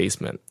in his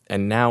basement,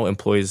 and now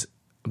employs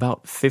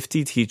about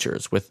 50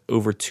 teachers with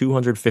over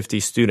 250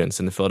 students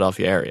in the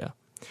Philadelphia area.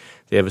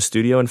 They have a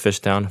studio in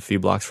Fishtown, a few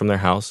blocks from their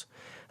house,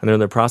 and they're in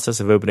the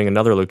process of opening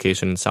another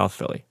location in South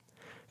Philly.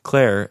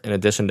 Claire, in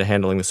addition to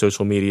handling the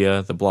social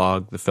media, the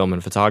blog, the film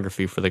and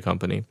photography for the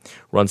company,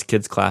 runs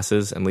kids'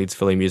 classes and leads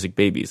Philly Music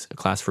Babies, a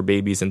class for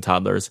babies and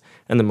toddlers,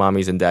 and the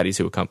mommies and daddies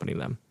who accompany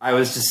them. I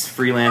was just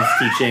freelance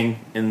teaching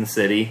in the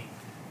city,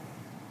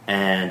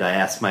 and I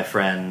asked my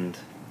friend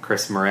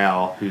Chris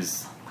Morrell,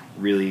 he's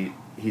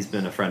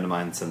been a friend of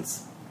mine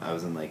since I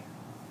was in like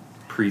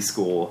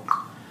preschool,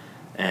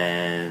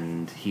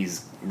 and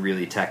he's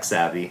really tech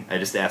savvy. I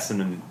just asked him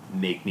to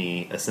make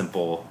me a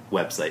simple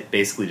website,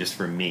 basically just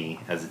for me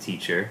as a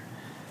teacher.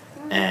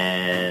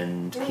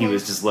 And he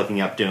was just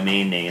looking up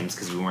domain names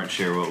because we weren't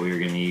sure what we were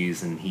going to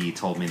use, and he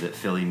told me that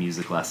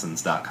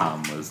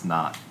phillymusiclessons.com was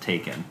not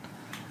taken,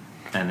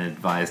 and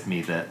advised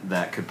me that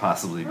that could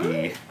possibly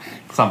be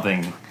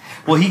something.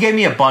 Well, he gave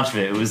me a bunch of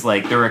it. It was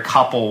like there were a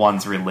couple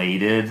ones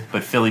related,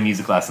 but Philly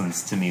Music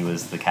Lessons to me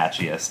was the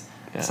catchiest.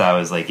 Yeah. So I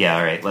was like, yeah,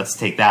 all right, let's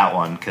take that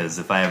one, because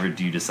if I ever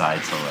do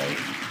decide to like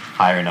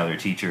hire another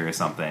teacher or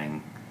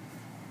something,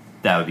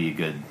 that would be a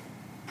good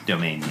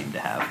domain name to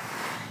have.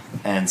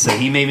 And so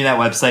he made me that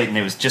website, and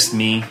it was just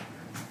me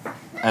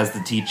as the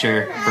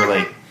teacher for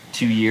like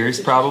 2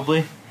 years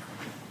probably.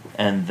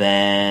 And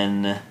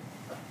then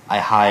I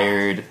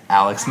hired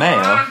Alex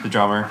Mayo, the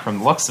drummer, from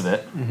the looks of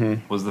it.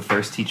 Was the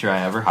first teacher I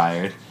ever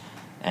hired.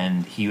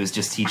 And he was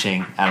just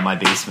teaching out of my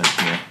basement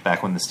here,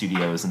 back when the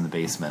studio was in the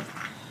basement.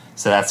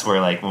 So that's where,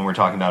 like, when we're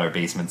talking about our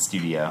basement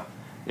studio,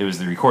 it was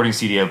the recording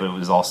studio, but it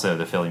was also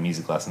the Philly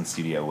Music Lesson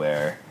studio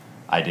where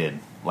I did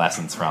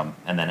lessons from,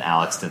 and then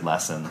Alex did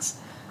lessons.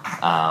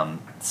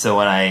 So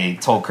when I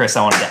told Chris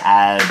I wanted to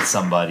add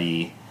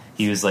somebody,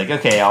 he was like,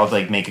 okay, I'll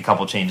like make a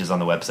couple changes on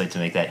the website to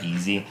make that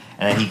easy.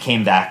 And then he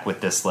came back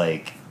with this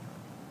like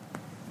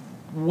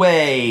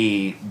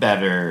way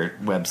better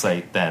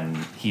website than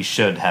he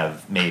should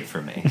have made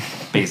for me.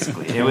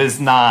 Basically, it was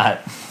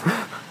not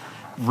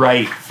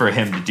right for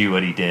him to do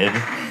what he did,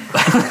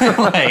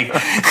 like,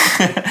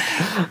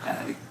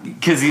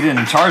 because he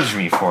didn't charge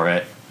me for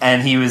it.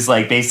 And he was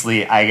like,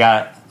 basically, I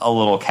got a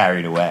little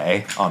carried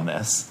away on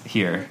this.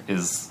 Here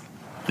is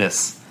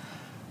this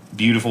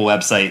beautiful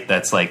website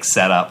that's like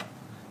set up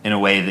in a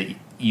way that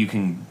you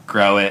can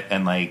grow it,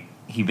 and like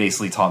he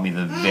basically taught me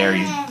the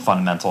very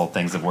fundamental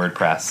things of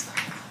WordPress.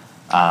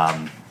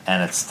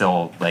 And it's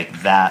still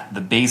like that.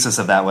 The basis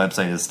of that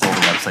website is still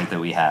the website that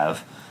we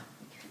have.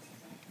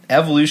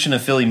 Evolution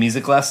of Philly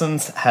Music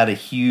Lessons had a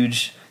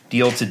huge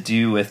deal to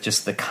do with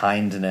just the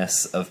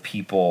kindness of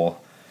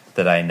people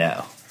that I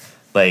know.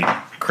 Like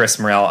Chris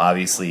Morrell,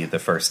 obviously the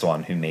first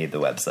one who made the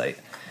website.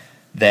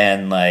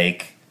 Then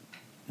like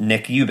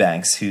Nick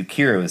Eubanks, who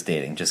Kira was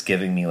dating, just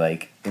giving me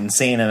like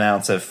insane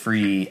amounts of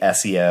free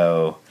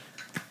SEO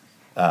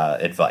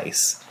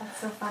advice. That's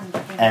so fun.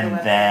 And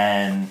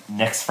then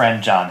Nick's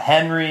friend John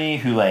Henry,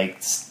 who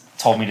like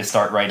told me to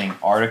start writing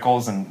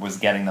articles and was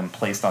getting them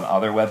placed on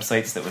other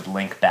websites that would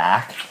link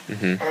back.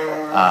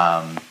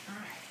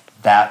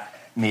 That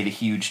made a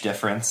huge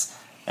difference.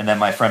 And then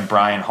my friend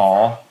Brian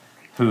Hall,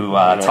 who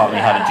taught me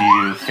how to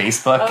do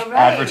Facebook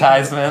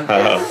advertisement.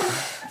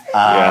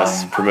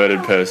 Yes,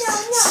 promoted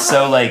posts.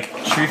 So, like,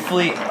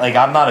 truthfully, like,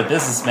 I'm not a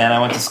businessman. I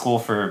went to school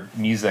for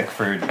music,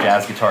 for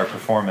jazz guitar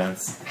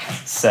performance.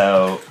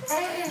 So,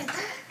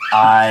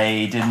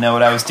 I didn't know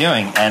what I was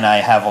doing. And I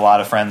have a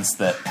lot of friends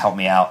that helped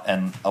me out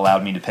and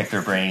allowed me to pick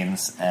their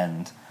brains.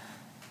 And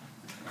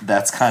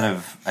that's kind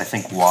of, I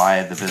think,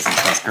 why the business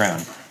has grown.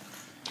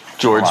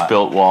 George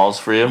built walls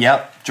for you?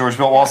 Yep, George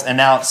built walls. And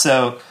now,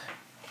 so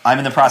I'm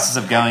in the process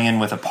of going in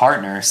with a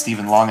partner,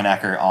 Stephen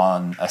Longenecker,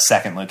 on a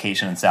second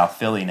location in South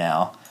Philly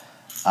now.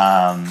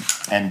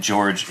 And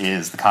George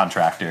is the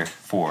contractor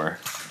for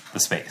the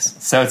space.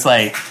 So it's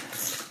like,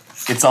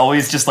 it's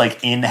always just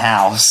like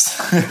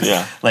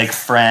in-house, like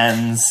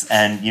friends,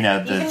 and you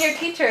know, even your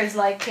teachers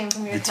like came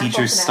from your the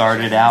teachers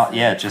started out,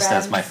 just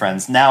friends. As my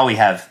friends. Now we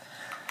have,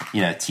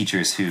 you know,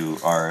 teachers who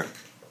are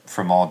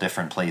from all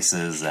different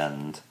places,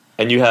 and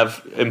you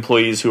have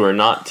employees who are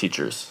not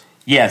teachers.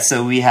 Yeah,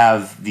 so we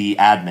have the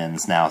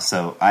admins now.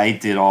 So I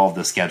did all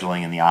the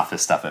scheduling and the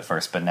office stuff at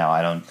first, but now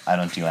I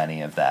don't do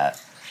any of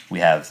that. We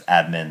have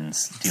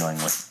admins dealing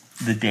with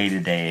the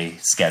day-to-day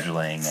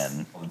scheduling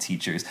and the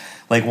teachers.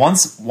 Like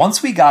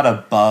once we got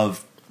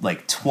above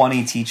like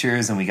 20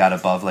 teachers and we got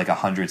above like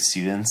 100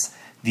 students,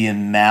 the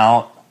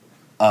amount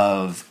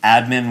of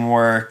admin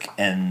work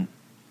and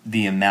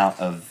the amount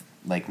of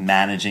like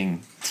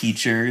managing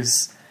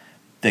teachers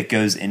that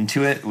goes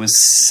into it was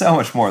so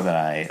much more than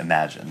I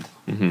imagined.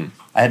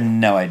 I had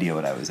no idea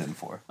what I was in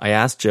for. I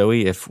asked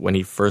Joey if, when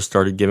he first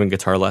started giving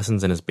guitar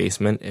lessons in his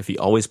basement, if he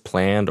always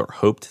planned or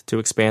hoped to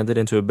expand it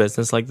into a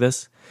business like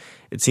this.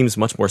 It seems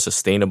much more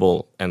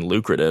sustainable and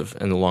lucrative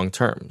in the long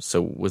term.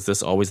 So was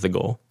this always the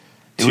goal?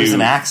 It was an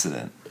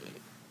accident.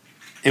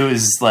 It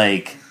was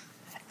like,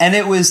 and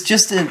it was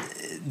just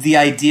the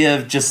idea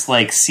of just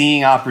like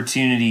seeing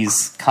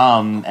opportunities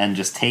come and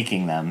just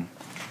taking them.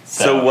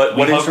 So what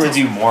hope to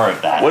do more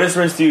of that. What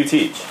instruments do you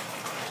teach?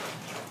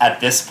 At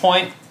this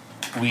point,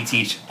 we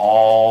teach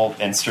all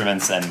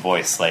instruments and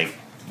voice. Like,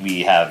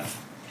 we have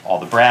all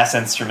the brass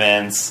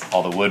instruments,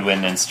 all the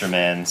woodwind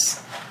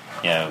instruments,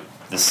 you know,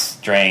 the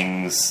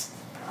strings,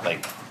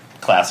 like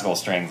classical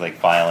strings like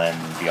violin,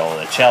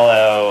 viola,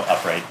 cello,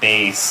 upright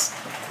bass,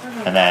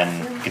 and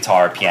then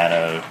guitar,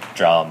 piano,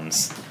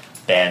 drums,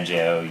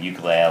 banjo,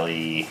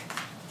 ukulele,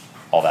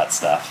 all that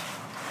stuff.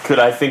 Could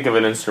I think of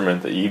an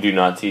instrument that you do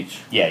not teach?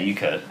 Yeah, you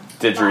could.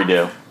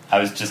 Didgeridoo. I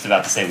was just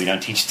about to say we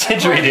don't teach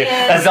didgeridoo.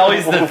 That's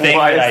always the thing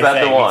Why that is that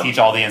I say. the one? We teach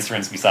all the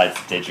instruments besides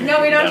didgeridoo.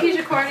 No, we don't teach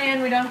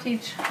accordion. We don't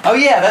teach. Oh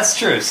yeah, that's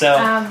true. So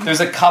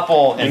there's a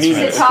couple You need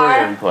an instruments, Guitar.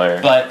 accordion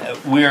player.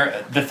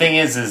 but the thing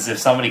is if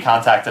somebody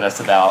contacted us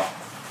about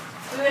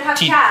We would have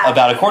chat.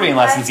 about accordion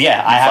lessons,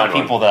 yeah, I have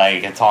Fun people that I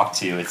can talk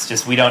to. It's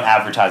just we don't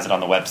advertise it on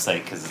the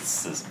website because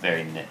it's this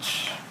very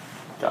niche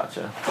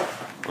Gotcha.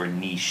 or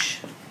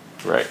niche.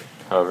 Right.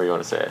 However you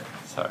want to say it.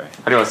 Sorry,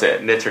 How do you want to say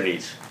it? Niche or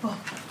niche?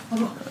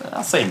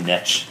 I'll say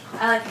niche.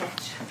 I like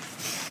niche.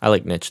 I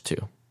like niche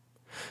too.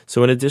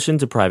 So in addition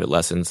to private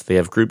lessons, they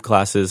have group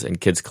classes and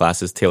kids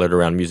classes tailored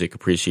around music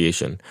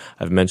appreciation.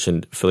 I've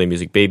mentioned Philly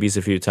Music Babies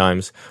a few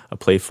times, a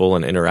playful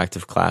and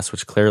interactive class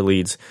which Claire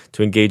leads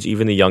to engage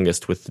even the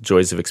youngest with the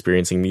joys of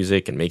experiencing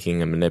music and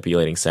making and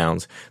manipulating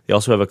sounds. They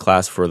also have a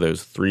class for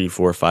those 3,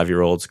 4,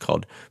 5-year-olds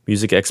called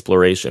Music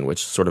Exploration,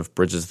 which sort of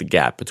bridges the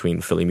gap between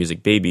Philly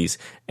Music Babies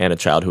and a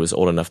child who is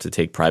old enough to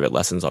take private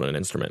lessons on an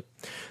instrument.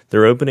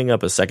 They're opening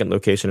up a second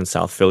location in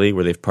South Philly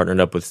where they've partnered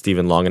up with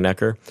Stephen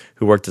Longenecker,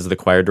 who worked as the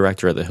choir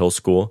director at the Hill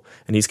School,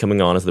 and he's coming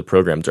on as the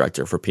program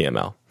director for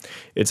PML.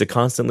 It's a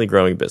constantly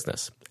growing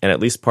business, and at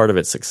least part of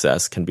its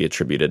success can be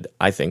attributed,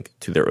 I think,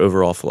 to their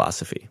overall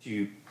philosophy.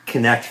 You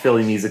connect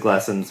Philly music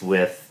lessons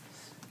with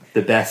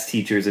the best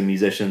teachers and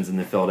musicians in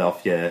the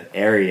Philadelphia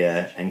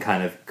area and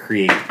kind of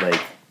create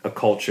like a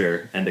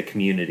culture and a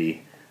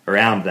community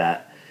around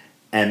that.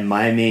 And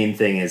my main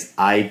thing is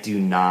I do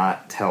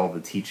not tell the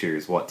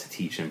teachers what to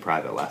teach in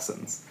private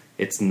lessons.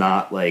 It's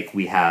not like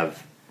we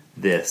have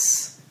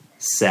this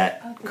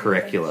set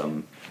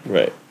curriculum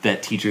Right.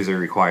 that teachers are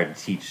required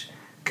to teach.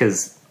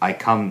 Because I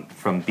come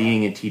from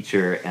being a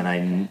teacher and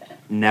I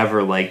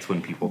never liked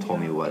when people told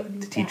me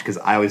what to teach because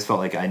I always felt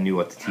like I knew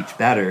what to teach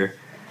better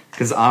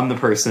because I'm the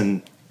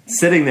person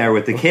sitting there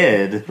with the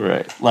kid.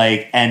 Right.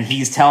 Like, and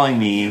he's telling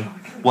me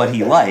what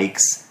he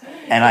likes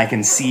and I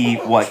can see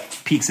what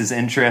piques his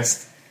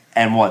interest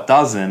and what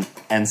doesn't.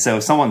 And so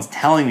if someone's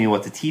telling me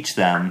what to teach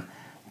them,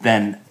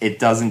 then it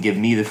doesn't give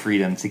me the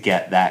freedom to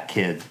get that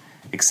kid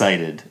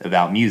excited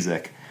about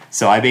music.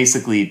 So I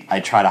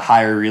try to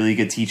hire really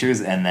good teachers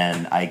and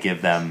then I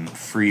give them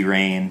free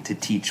reign to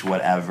teach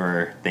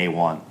whatever they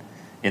want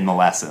in the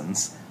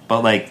lessons.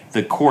 But like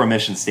the core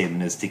mission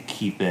statement is to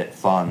keep it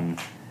fun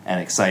and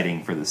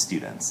exciting for the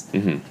students.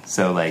 Mm-hmm.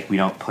 So like we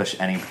don't push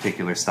any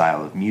particular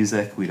style of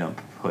music. We don't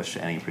push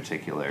any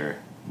particular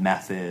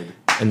method.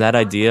 And that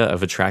idea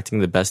of attracting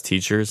the best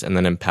teachers and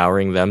then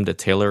empowering them to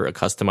tailor a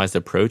customized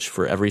approach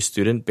for every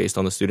student based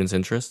on the student's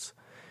interests,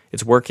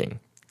 it's working.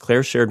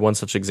 Claire shared one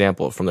such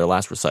example from their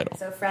last recital.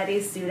 So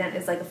Freddie's student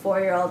is like a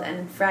 4-year-old,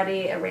 and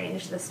Freddie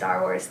arranged the Star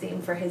Wars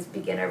theme for his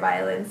beginner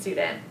violin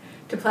student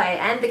to play.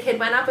 And the kid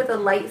went up with a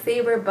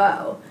lightsaber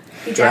bow.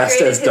 He Dressed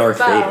decorated as his Darth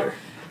bow. Vader.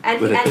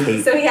 And, With a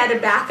cape so he had a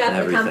backup and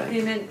everything.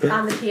 accompaniment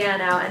on the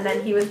piano, and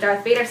then he was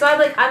Darth Vader. So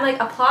I'm like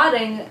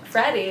applauding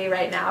Freddie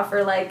right now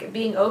for like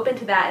being open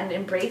to that and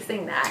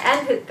embracing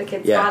that, and the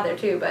kid's father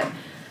too. But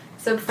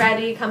so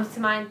Freddie comes to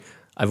mind.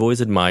 I've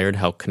always admired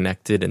how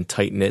connected and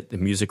tight-knit the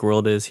music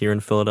world is here in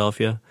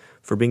Philadelphia.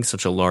 For being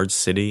such a large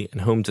city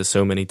and home to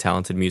so many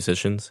talented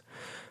musicians,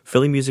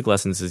 Philly Music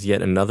Lessons is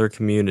yet another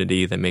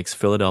community that makes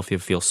Philadelphia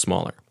feel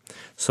smaller.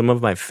 Some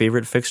of my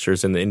favorite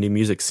fixtures in the indie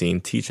music scene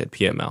teach at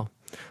PML,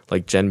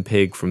 like Jen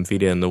Pig from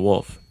Vida and the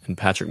Wolf and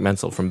Patrick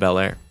Menzel from Bel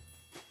Air.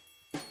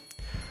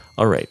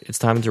 Alright, it's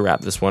time to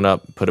wrap this one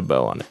up and put a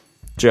bow on it.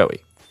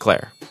 Joey,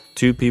 Claire,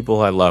 two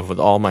people I love with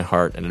all my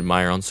heart and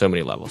admire on so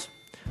many levels.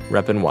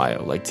 Rep and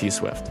Wyo like T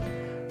Swift.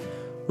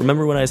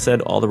 Remember when I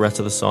said all the rest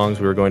of the songs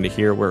we were going to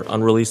hear were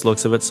unreleased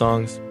Looks of It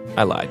songs?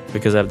 I lied,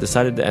 because I've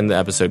decided to end the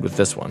episode with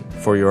this one,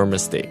 For Your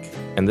Mistake.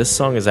 And this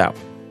song is out,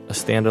 a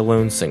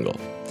standalone single.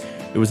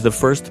 It was the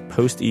first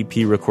post-EP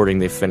recording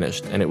they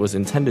finished, and it was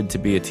intended to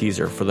be a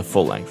teaser for the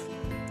full length.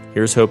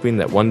 Here's hoping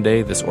that one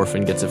day this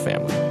orphan gets a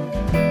family.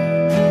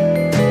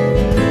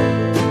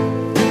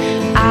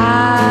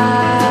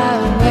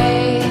 I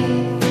wait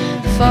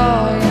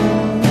for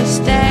your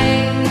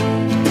mistake.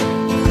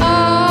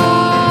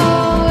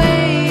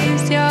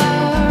 Always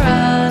you're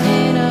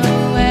running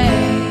away.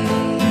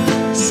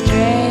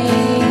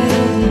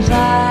 Strange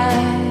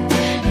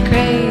life,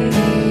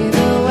 crazy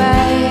the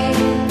way.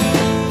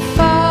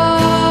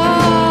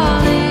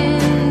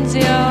 Falling's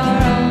your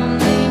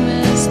only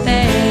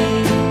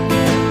mistake.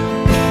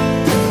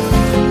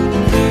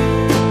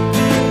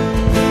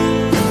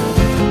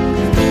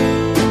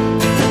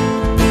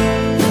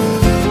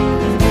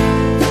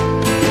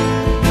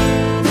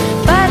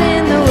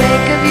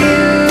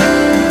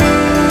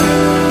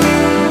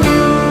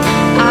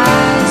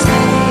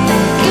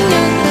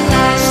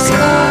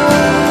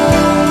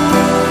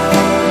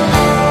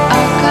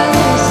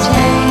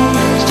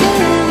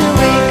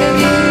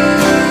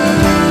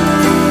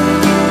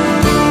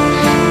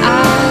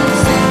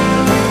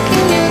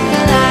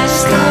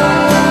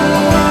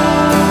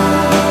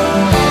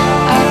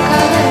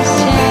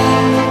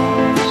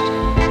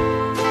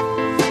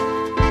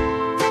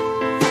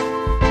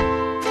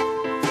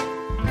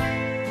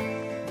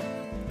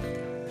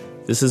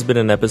 This has been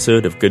an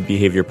episode of Good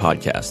Behavior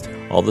Podcast.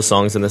 All the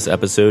songs in this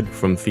episode,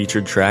 from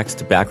featured tracks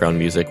to background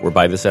music, were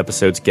by this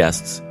episode's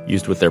guests,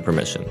 used with their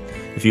permission.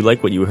 If you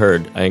like what you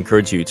heard, I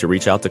encourage you to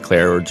reach out to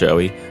Claire or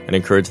Joey and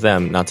encourage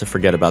them not to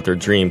forget about their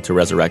dream to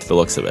resurrect the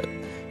looks of it.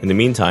 In the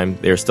meantime,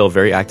 they are still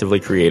very actively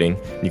creating.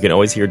 You can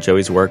always hear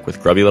Joey's work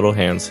with grubby little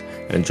hands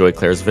and enjoy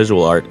Claire's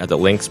visual art at the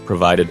links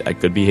provided at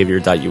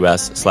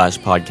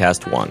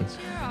goodbehavior.us/podcast1.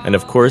 And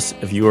of course,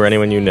 if you or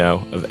anyone you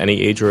know, of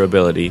any age or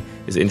ability,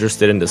 is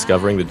interested in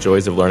discovering the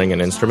joys of learning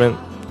an instrument,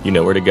 you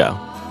know where to go.